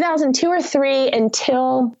like 2002 or 3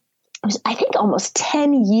 until I think almost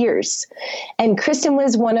 10 years. And Kristen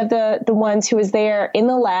was one of the ones who was there in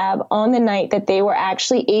the lab on the night that they were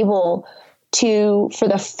actually able to, for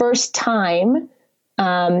the first time,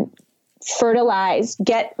 fertilize,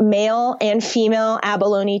 get male and female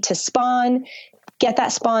abalone to spawn, get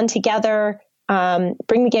that spawn together,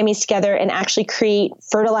 bring the gametes together, and actually create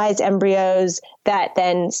fertilized embryos that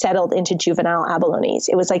then settled into juvenile abalones.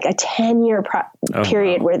 It was like a 10-year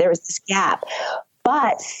period where there was this gap.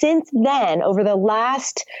 But since then, over the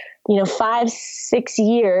last, 5-6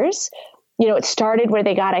 years, it started where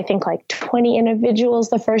they got, I think, like 20 individuals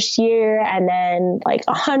the first year, and then like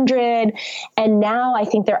 100. And now I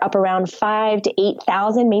think they're up around 5,000 to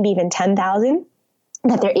 8,000, maybe even 10,000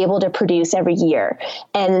 that they're able to produce every year.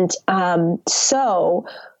 And so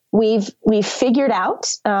we've figured out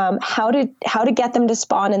how to get them to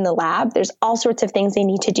spawn in the lab. There's all sorts of things they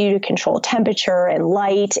need to do to control temperature and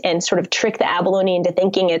light and sort of trick the abalone into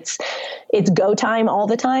thinking it's go time all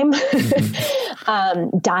the time.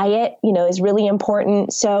 Diet, is really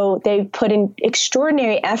important. So they've put in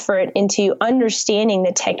extraordinary effort into understanding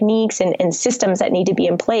the techniques and systems that need to be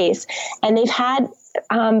in place. And they've had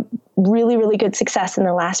really, really good success in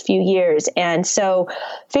the last few years. And so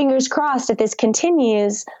fingers crossed, if this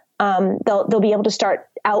continues, they'll be able to start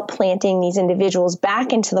outplanting these individuals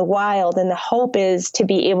back into the wild. And the hope is to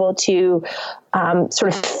be able to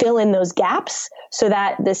sort of fill in those gaps so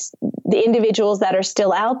that the individuals that are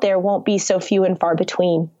still out there won't be so few and far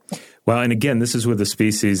between. Well, and again, this is with a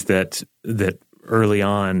species that early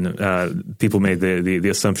on, people made the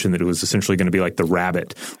assumption that it was essentially going to be like the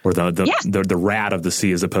rabbit or the rat of the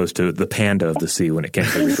sea as opposed to the panda of the sea when it came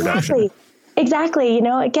to reproduction. Exactly.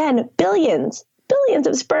 Again, billions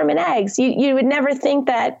of sperm and eggs. You would never think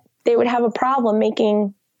that they would have a problem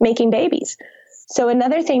making babies. So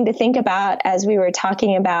another thing to think about as we were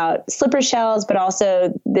talking about slipper shells, but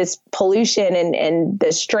also this pollution and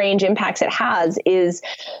the strange impacts it has, is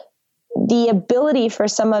the ability for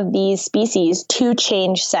some of these species to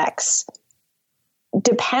change sex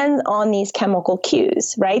depends on these chemical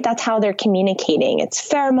cues, right? That's how they're communicating. It's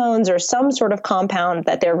pheromones or some sort of compound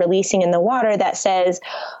that they're releasing in the water that says,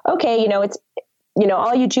 okay, it's,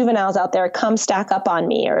 all you juveniles out there, come stack up on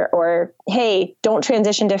me, or hey, don't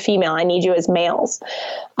transition to female. I need you as males.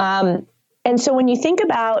 And so when you think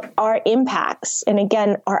about our impacts, and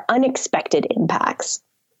again, our unexpected impacts,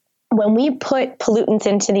 when we put pollutants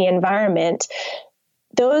into the environment,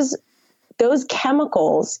 those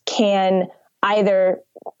chemicals can either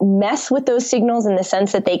mess with those signals in the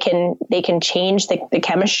sense that they can change the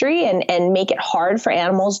chemistry and make it hard for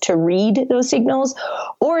animals to read those signals,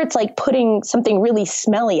 or it's like putting something really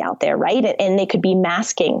smelly out there, right? And they could be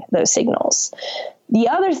masking those signals. The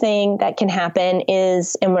other thing that can happen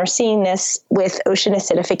is, and we're seeing this with ocean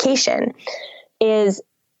acidification, is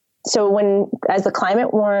so as the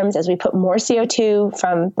climate warms, as we put more CO2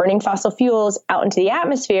 from burning fossil fuels out into the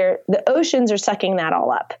atmosphere, the oceans are sucking that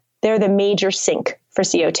all up. They're the major sink for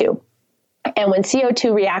CO2. And when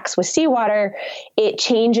CO2 reacts with seawater, it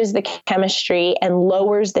changes the chemistry and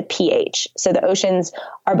lowers the pH. So the oceans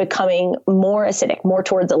are becoming more acidic, more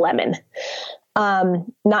towards a lemon.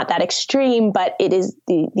 Not that extreme, but it is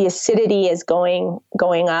the acidity is going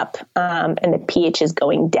up, and the pH is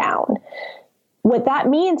going down. What that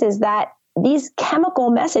means is that these chemical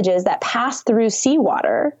messages that pass through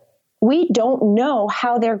seawater, we don't know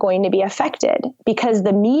how they're going to be affected because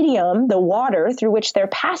the medium, the water through which they're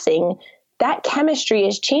passing, that chemistry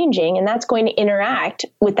is changing, and that's going to interact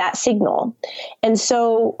with that signal. And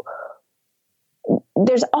so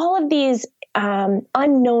there's all of these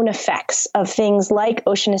unknown effects of things like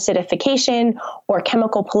ocean acidification or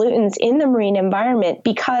chemical pollutants in the marine environment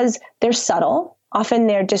because they're subtle. Often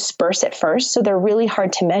they're dispersed at first, so they're really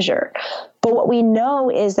hard to measure. But what we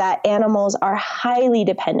know is that animals are highly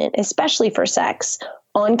dependent, especially for sex,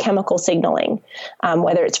 on chemical signaling,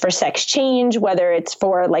 whether it's for sex change, whether it's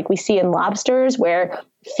for, like we see in lobsters, where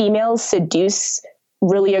females seduce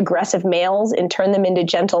really aggressive males and turn them into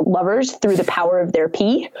gentle lovers through the power of their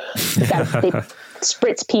pee. They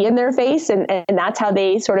spritz pee in their face, and that's how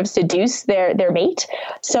they sort of seduce their mate.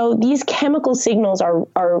 So these chemical signals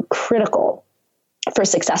are critical for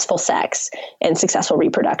successful sex and successful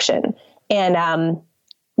reproduction. And,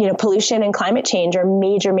 pollution and climate change are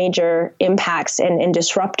major, major impacts and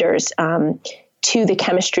disruptors to the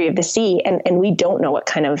chemistry of the sea. And we don't know what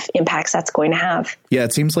kind of impacts that's going to have. Yeah,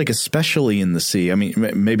 it seems like especially in the sea. I mean,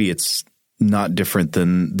 maybe it's not different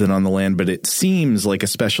than on the land, but it seems like,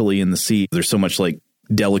 especially in the sea, there's so much like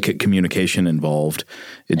delicate communication involved.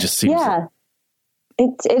 It just seems. Yeah,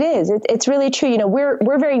 it is. It's really true. You know,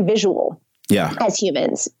 we're very visual. Yeah. As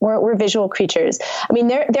humans, we're visual creatures. I mean,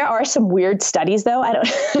 there are some weird studies, though.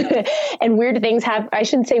 And weird things I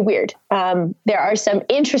shouldn't say weird. There are some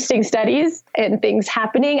interesting studies and things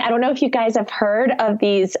happening. I don't know if you guys have heard of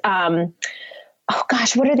these. Oh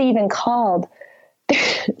gosh, what are they even called?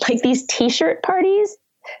 Like these T-shirt parties.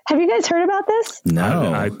 Have you guys heard about this?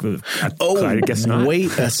 No. I guess not.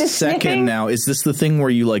 Wait a second now. Is this the thing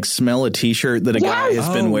where you like smell a T-shirt that a guy has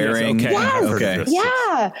been wearing? Yes, okay. Yes. Okay.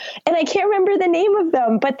 Yeah. And I can't remember the name of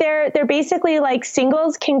them, but they're basically like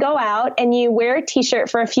singles can go out and you wear a T-shirt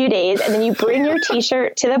for a few days and then you bring your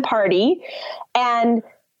T-shirt to the party and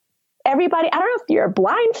everybody, I don't know if you're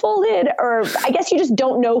blindfolded or I guess you just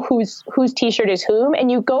don't know whose T-shirt is whom. And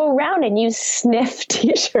you go around and you sniff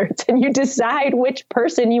T-shirts and you decide which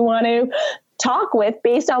person you want to talk with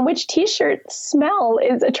based on which T-shirt smell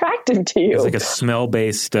is attractive to you. It's like a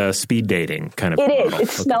smell-based speed dating kind of It model. is.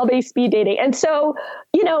 It's smell-based speed dating. And so,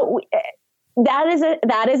 you know, that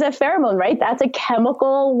is a pheromone, right? That's a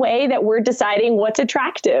chemical way that we're deciding what's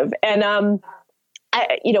attractive. And,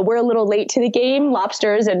 we're a little late to the game.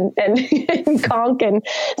 Lobsters and conch and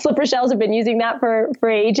slipper shells have been using that for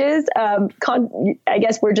ages. I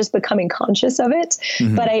guess we're just becoming conscious of it,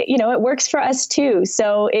 but it works for us too.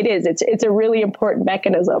 So it's a really important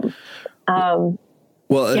mechanism.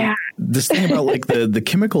 This thing about like the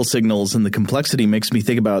chemical signals and the complexity makes me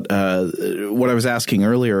think about what I was asking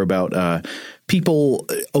earlier about people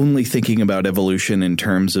only thinking about evolution in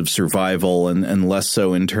terms of survival and less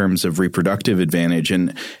so in terms of reproductive advantage.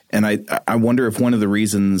 And I wonder if one of the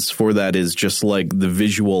reasons for that is just like the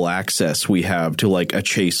visual access we have to like a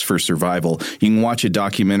chase for survival. You can watch a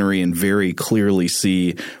documentary and very clearly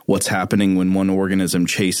see what's happening when one organism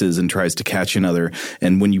chases and tries to catch another.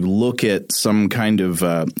 And when you look at some kind of,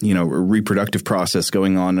 reproductive process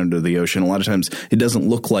going on under the ocean, a lot of times it doesn't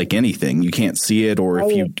look like anything. You can't see it, or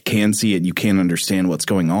if you can see it, you can't understand what's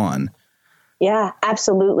going on. Yeah,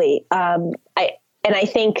 absolutely. I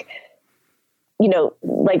think,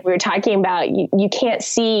 like we were talking about, you can't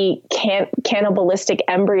see cannibalistic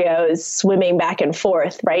embryos swimming back and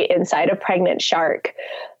forth, right, inside a pregnant shark.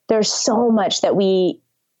 There's so much that we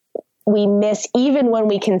miss even when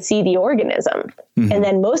we can see the organism. Mm-hmm. And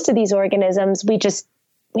then most of these organisms,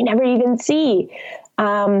 we never even see,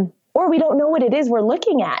 or we don't know what it is we're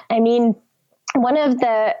looking at. I mean,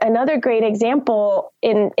 another great example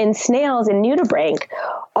in snails and nudibranch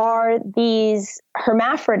are these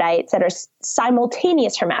hermaphrodites that are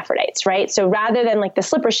simultaneous hermaphrodites, right? So rather than like the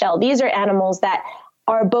slipper shell, these are animals that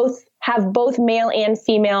have both male and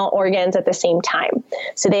female organs at the same time.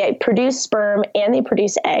 So they produce sperm and they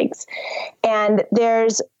produce eggs. And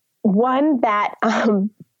there's one that,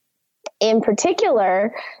 in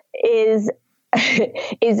particular is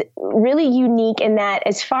really unique in that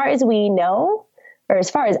as far as we know, or as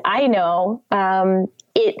far as I know,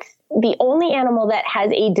 it's the only animal that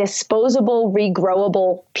has a disposable,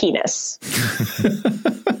 regrowable penis.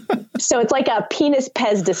 So it's like a penis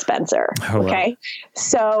Pez dispenser. Oh, okay. Wow.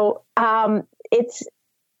 So it's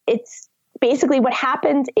basically what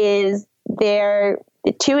happens is the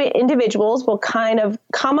two individuals will kind of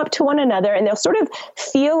come up to one another and they'll sort of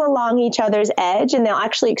feel along each other's edge and they'll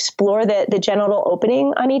actually explore the genital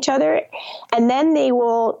opening on each other. And then they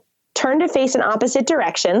will turn to face in opposite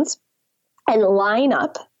directions and line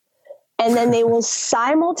up. And then they will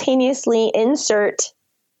simultaneously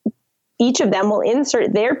each of them will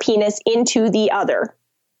insert their penis into the other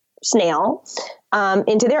snail,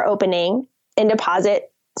 into their opening and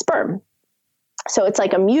deposit sperm. So it's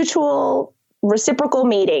like a mutual reciprocal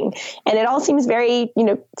mating, and it all seems very,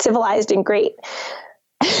 civilized and great.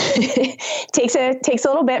 takes a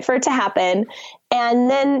little bit for it to happen. And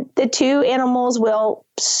then the two animals will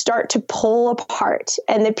start to pull apart,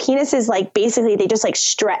 and the penises basically they just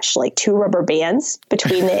stretch like two rubber bands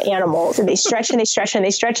between the animals, and they stretch and they stretch and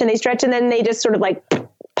they stretch and they stretch. And then they just sort of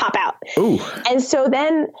pop out. Ooh. And so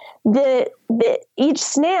then each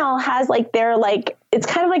snail has their it's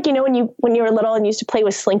kind of like, when you were little and used to play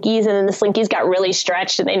with slinkies and then the slinkies got really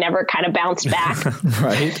stretched and they never kind of bounced back.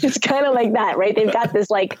 Right. It's kind of like that, right? They've got this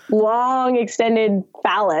long extended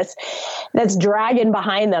phallus that's dragging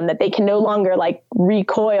behind them that they can no longer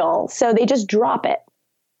recoil. So they just drop it.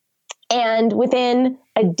 And within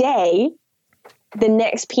a day, the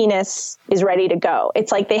next penis is ready to go.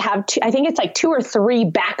 It's like they have two or three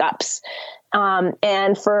backups.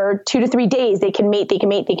 And for 2 to 3 days, they can mate,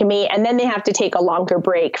 and then they have to take a longer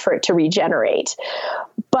break for it to regenerate.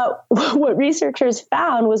 But what researchers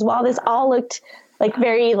found was while this all looked like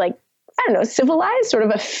very, like, I don't know, civilized, sort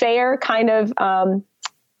of a fair kind of,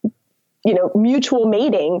 mutual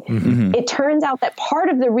mating, it turns out that part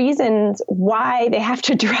of the reasons why they have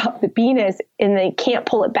to drop the penis and they can't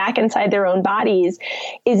pull it back inside their own bodies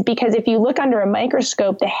is because if you look under a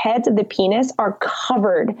microscope, the heads of the penis are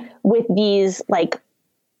covered with these like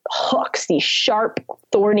hooks, these sharp,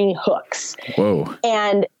 thorny hooks. Whoa.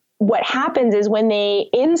 And what happens is when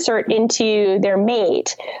they insert into their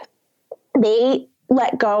mate, they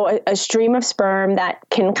let go a stream of sperm that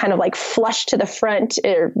can kind of like flush to the front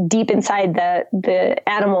or deep inside the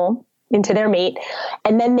animal into their mate.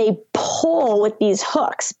 And then they pull with these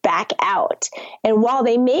hooks back out. And while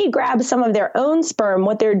they may grab some of their own sperm,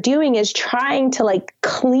 what they're doing is trying to like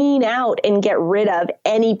clean out and get rid of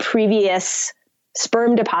any previous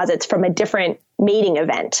sperm deposits from a different mating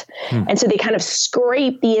event. And so they kind of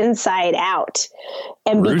scrape the inside out.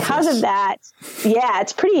 And because of that,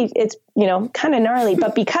 it's kind of gnarly,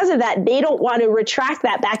 but because of that, they don't want to retract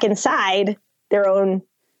that back inside their own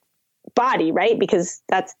body, right? Because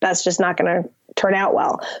that's just not going to turn out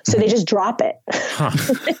well. So they just drop it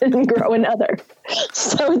and grow another.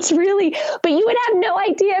 So it's really, but you would have no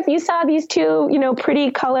idea if you saw these two, pretty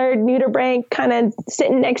colored nudibranch kind of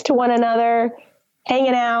sitting next to one another,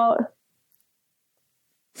 hanging out.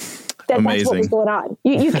 That's what was going on.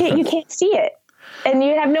 You can't see it. And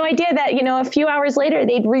you have no idea that, a few hours later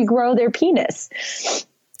they'd regrow their penis.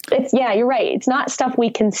 You're right. It's not stuff we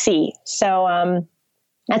can see. So,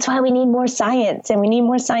 that's why we need more science and we need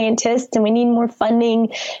more scientists and we need more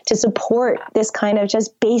funding to support this kind of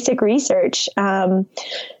just basic research. Because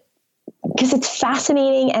it's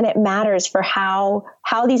fascinating and it matters for how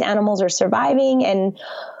these animals are surviving. And,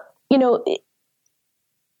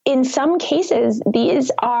 in some cases, these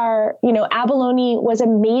are, abalone was a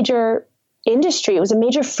major industry. It was a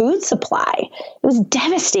major food supply. It was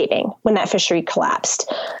devastating when that fishery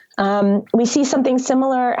collapsed. We see something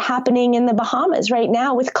similar happening in the Bahamas right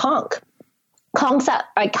now with conch. Conch's that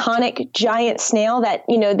iconic giant snail that,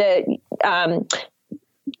 you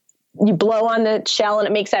blow on the shell and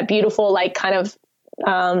it makes that beautiful, like kind of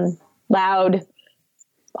loud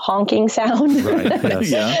honking sound. Right. Yes.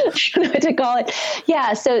 Yeah. I don't know what to call it.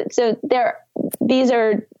 Yeah. So these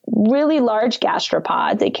are really large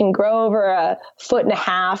gastropods. They can grow over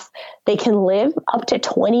 1.5 feet. They can live up to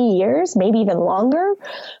 20 years, maybe even longer.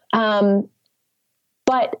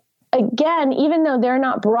 But again, even though they're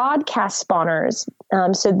not broadcast spawners,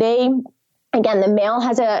 so the male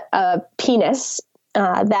has a penis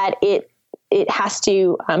that it has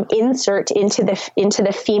to insert into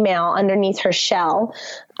the female underneath her shell.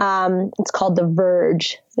 It's called the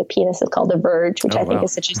verge. The penis is called the verge, which I think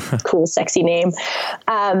is such a cool, sexy name.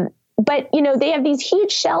 But they have these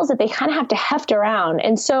huge shells that they kind of have to heft around,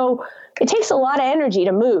 and so it takes a lot of energy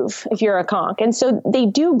to move if you're a conch. And so they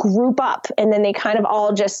do group up and then they kind of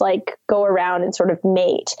all just like go around and sort of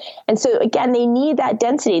mate. And so again, they need that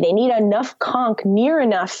density. They need enough conch near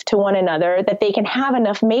enough to one another that they can have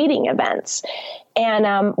enough mating events.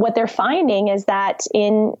 And what they're finding is that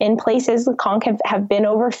in places the conch have been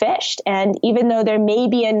overfished. And even though there may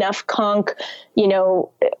be enough conch,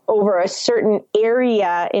 over a certain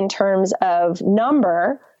area in terms of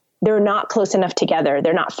number, they're not close enough together.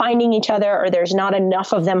 They're not finding each other, or there's not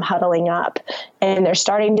enough of them huddling up. And they're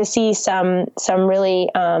starting to see some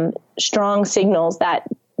really strong signals that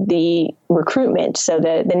the recruitment, so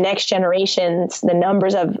the next generations, the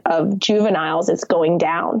numbers of juveniles is going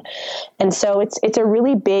down. And so it's a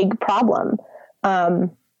really big problem,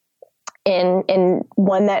 and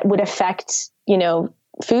one that would affect,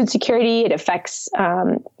 food security. It affects,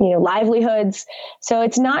 livelihoods. So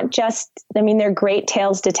it's not just, they're great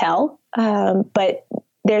tales to tell, but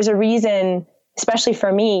there's a reason, especially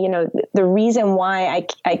for me, the reason why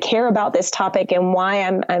I care about this topic and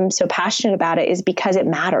why I'm so passionate about it is because it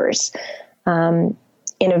matters. In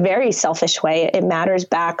a very selfish way, it matters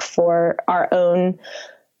back for our own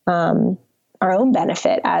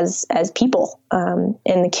benefit as people,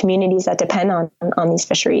 in the communities that depend on these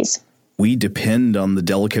fisheries. We depend on the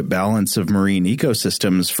delicate balance of marine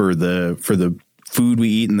ecosystems for the food we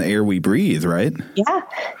eat and the air we breathe, right?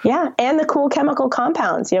 Yeah. And the cool chemical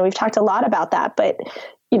compounds. We've talked a lot about that, but,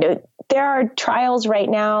 there are trials right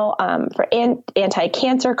now for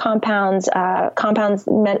anti-cancer compounds,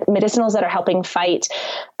 medicinals that are helping fight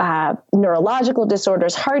neurological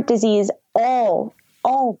disorders, heart disease, all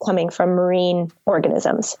coming from marine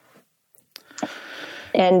organisms.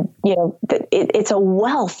 And, it's a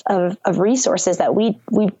wealth of resources that we've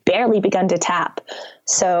barely begun to tap.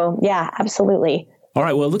 So, yeah, absolutely. All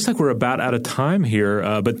right. Well, it looks like we're about out of time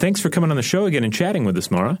here, but thanks for coming on the show again and chatting with us,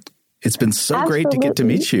 Mara. It's been so great to get to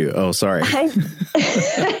meet you. Oh, sorry.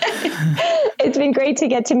 It's been great to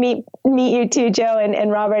get to meet you too, Joe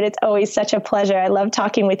and Robert. It's always such a pleasure. I love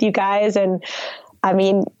talking with you guys. And I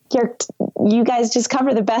mean, you guys just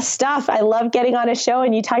cover the best stuff. I love getting on a show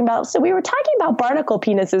and you talking about, so we were talking about barnacle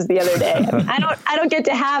penises the other day. I don't get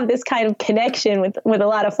to have this kind of connection with a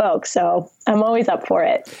lot of folks. So I'm always up for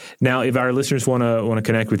it. Now, if our listeners want to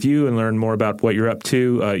connect with you and learn more about what you're up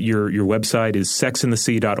to, your website is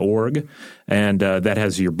sexinthesea.org. And that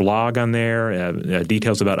has your blog on there,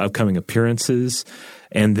 details about upcoming appearances.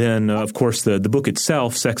 And then, of course, the book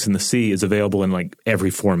itself, Sex in the Sea, is available in like every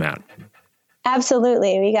format.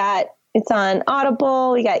 Absolutely. It's on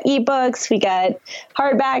Audible, we got ebooks, we got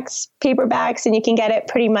hardbacks, paperbacks, and you can get it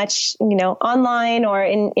pretty much, online or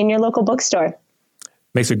in your local bookstore.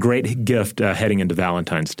 Makes a great gift heading into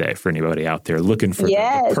Valentine's Day for anybody out there looking for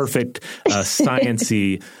the perfect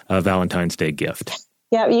science-y Valentine's Day gift.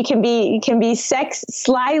 Yeah, you can be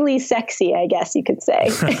slyly sexy, I guess you could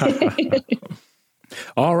say.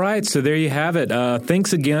 All right, so there you have it.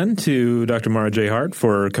 Thanks again to Dr. Mara J. Hart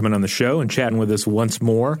for coming on the show and chatting with us once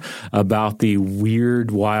more about the weird,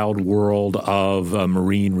 wild world of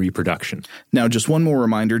marine reproduction. Now, just one more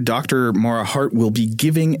reminder, Dr. Mara Hart will be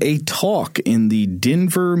giving a talk in the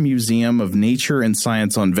Denver Museum of Nature and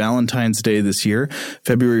Science on Valentine's Day this year,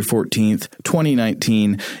 February 14th,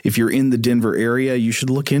 2019. If you're in the Denver area, you should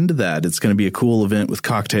look into that. It's going to be a cool event with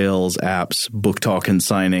cocktails, apps, book talk, and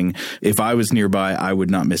signing. If I was nearby, I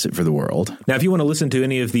would not miss it for the world. Now, if you want to listen to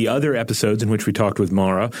any of the other episodes in which we talked with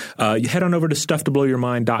Mara, head on over to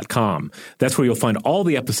stufftoblowyourmind.com. That's where you'll find all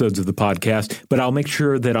the episodes of the podcast, but I'll make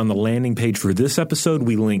sure that on the landing page for this episode,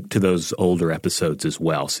 we link to those older episodes as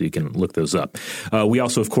well, so you can look those up. We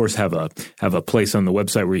also, of course, have a place on the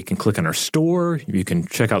website where you can click on our store. You can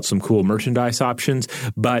check out some cool merchandise options.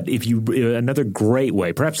 But another great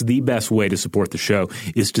way, perhaps the best way to support the show,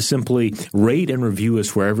 is to simply rate and review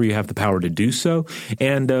us wherever you have the power to do so.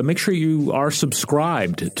 And make sure you are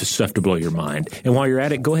subscribed to Stuff to Blow Your Mind. And while you're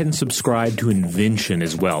at it, go ahead and subscribe to Invention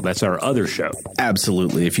as well. That's our other show.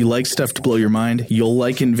 Absolutely. If you like Stuff to Blow Your Mind, you'll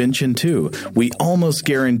like Invention too. We almost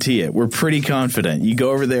guarantee it. We're pretty confident. You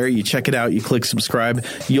go over there, you check it out, you click subscribe.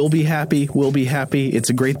 You'll be happy. We'll be happy. It's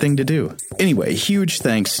a great thing to do. Anyway, huge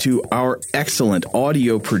thanks to our excellent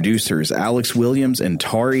audio producers, Alex Williams and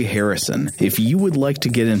Tari Harrison. If you would like to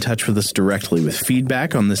get in touch with us directly with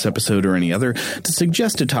feedback on this episode or any other, to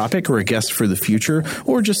suggest a topic or a guest for the future,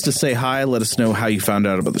 or just to say hi, let us know how you found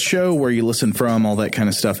out about the show, where you listen from, all that kind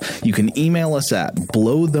of stuff, you can email us at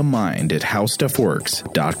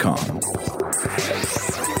blowthemind@howstuffworks.com.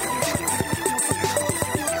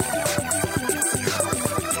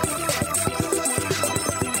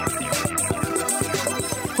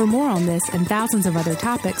 For more on this and thousands of other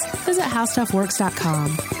topics, visit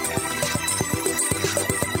howstuffworks.com.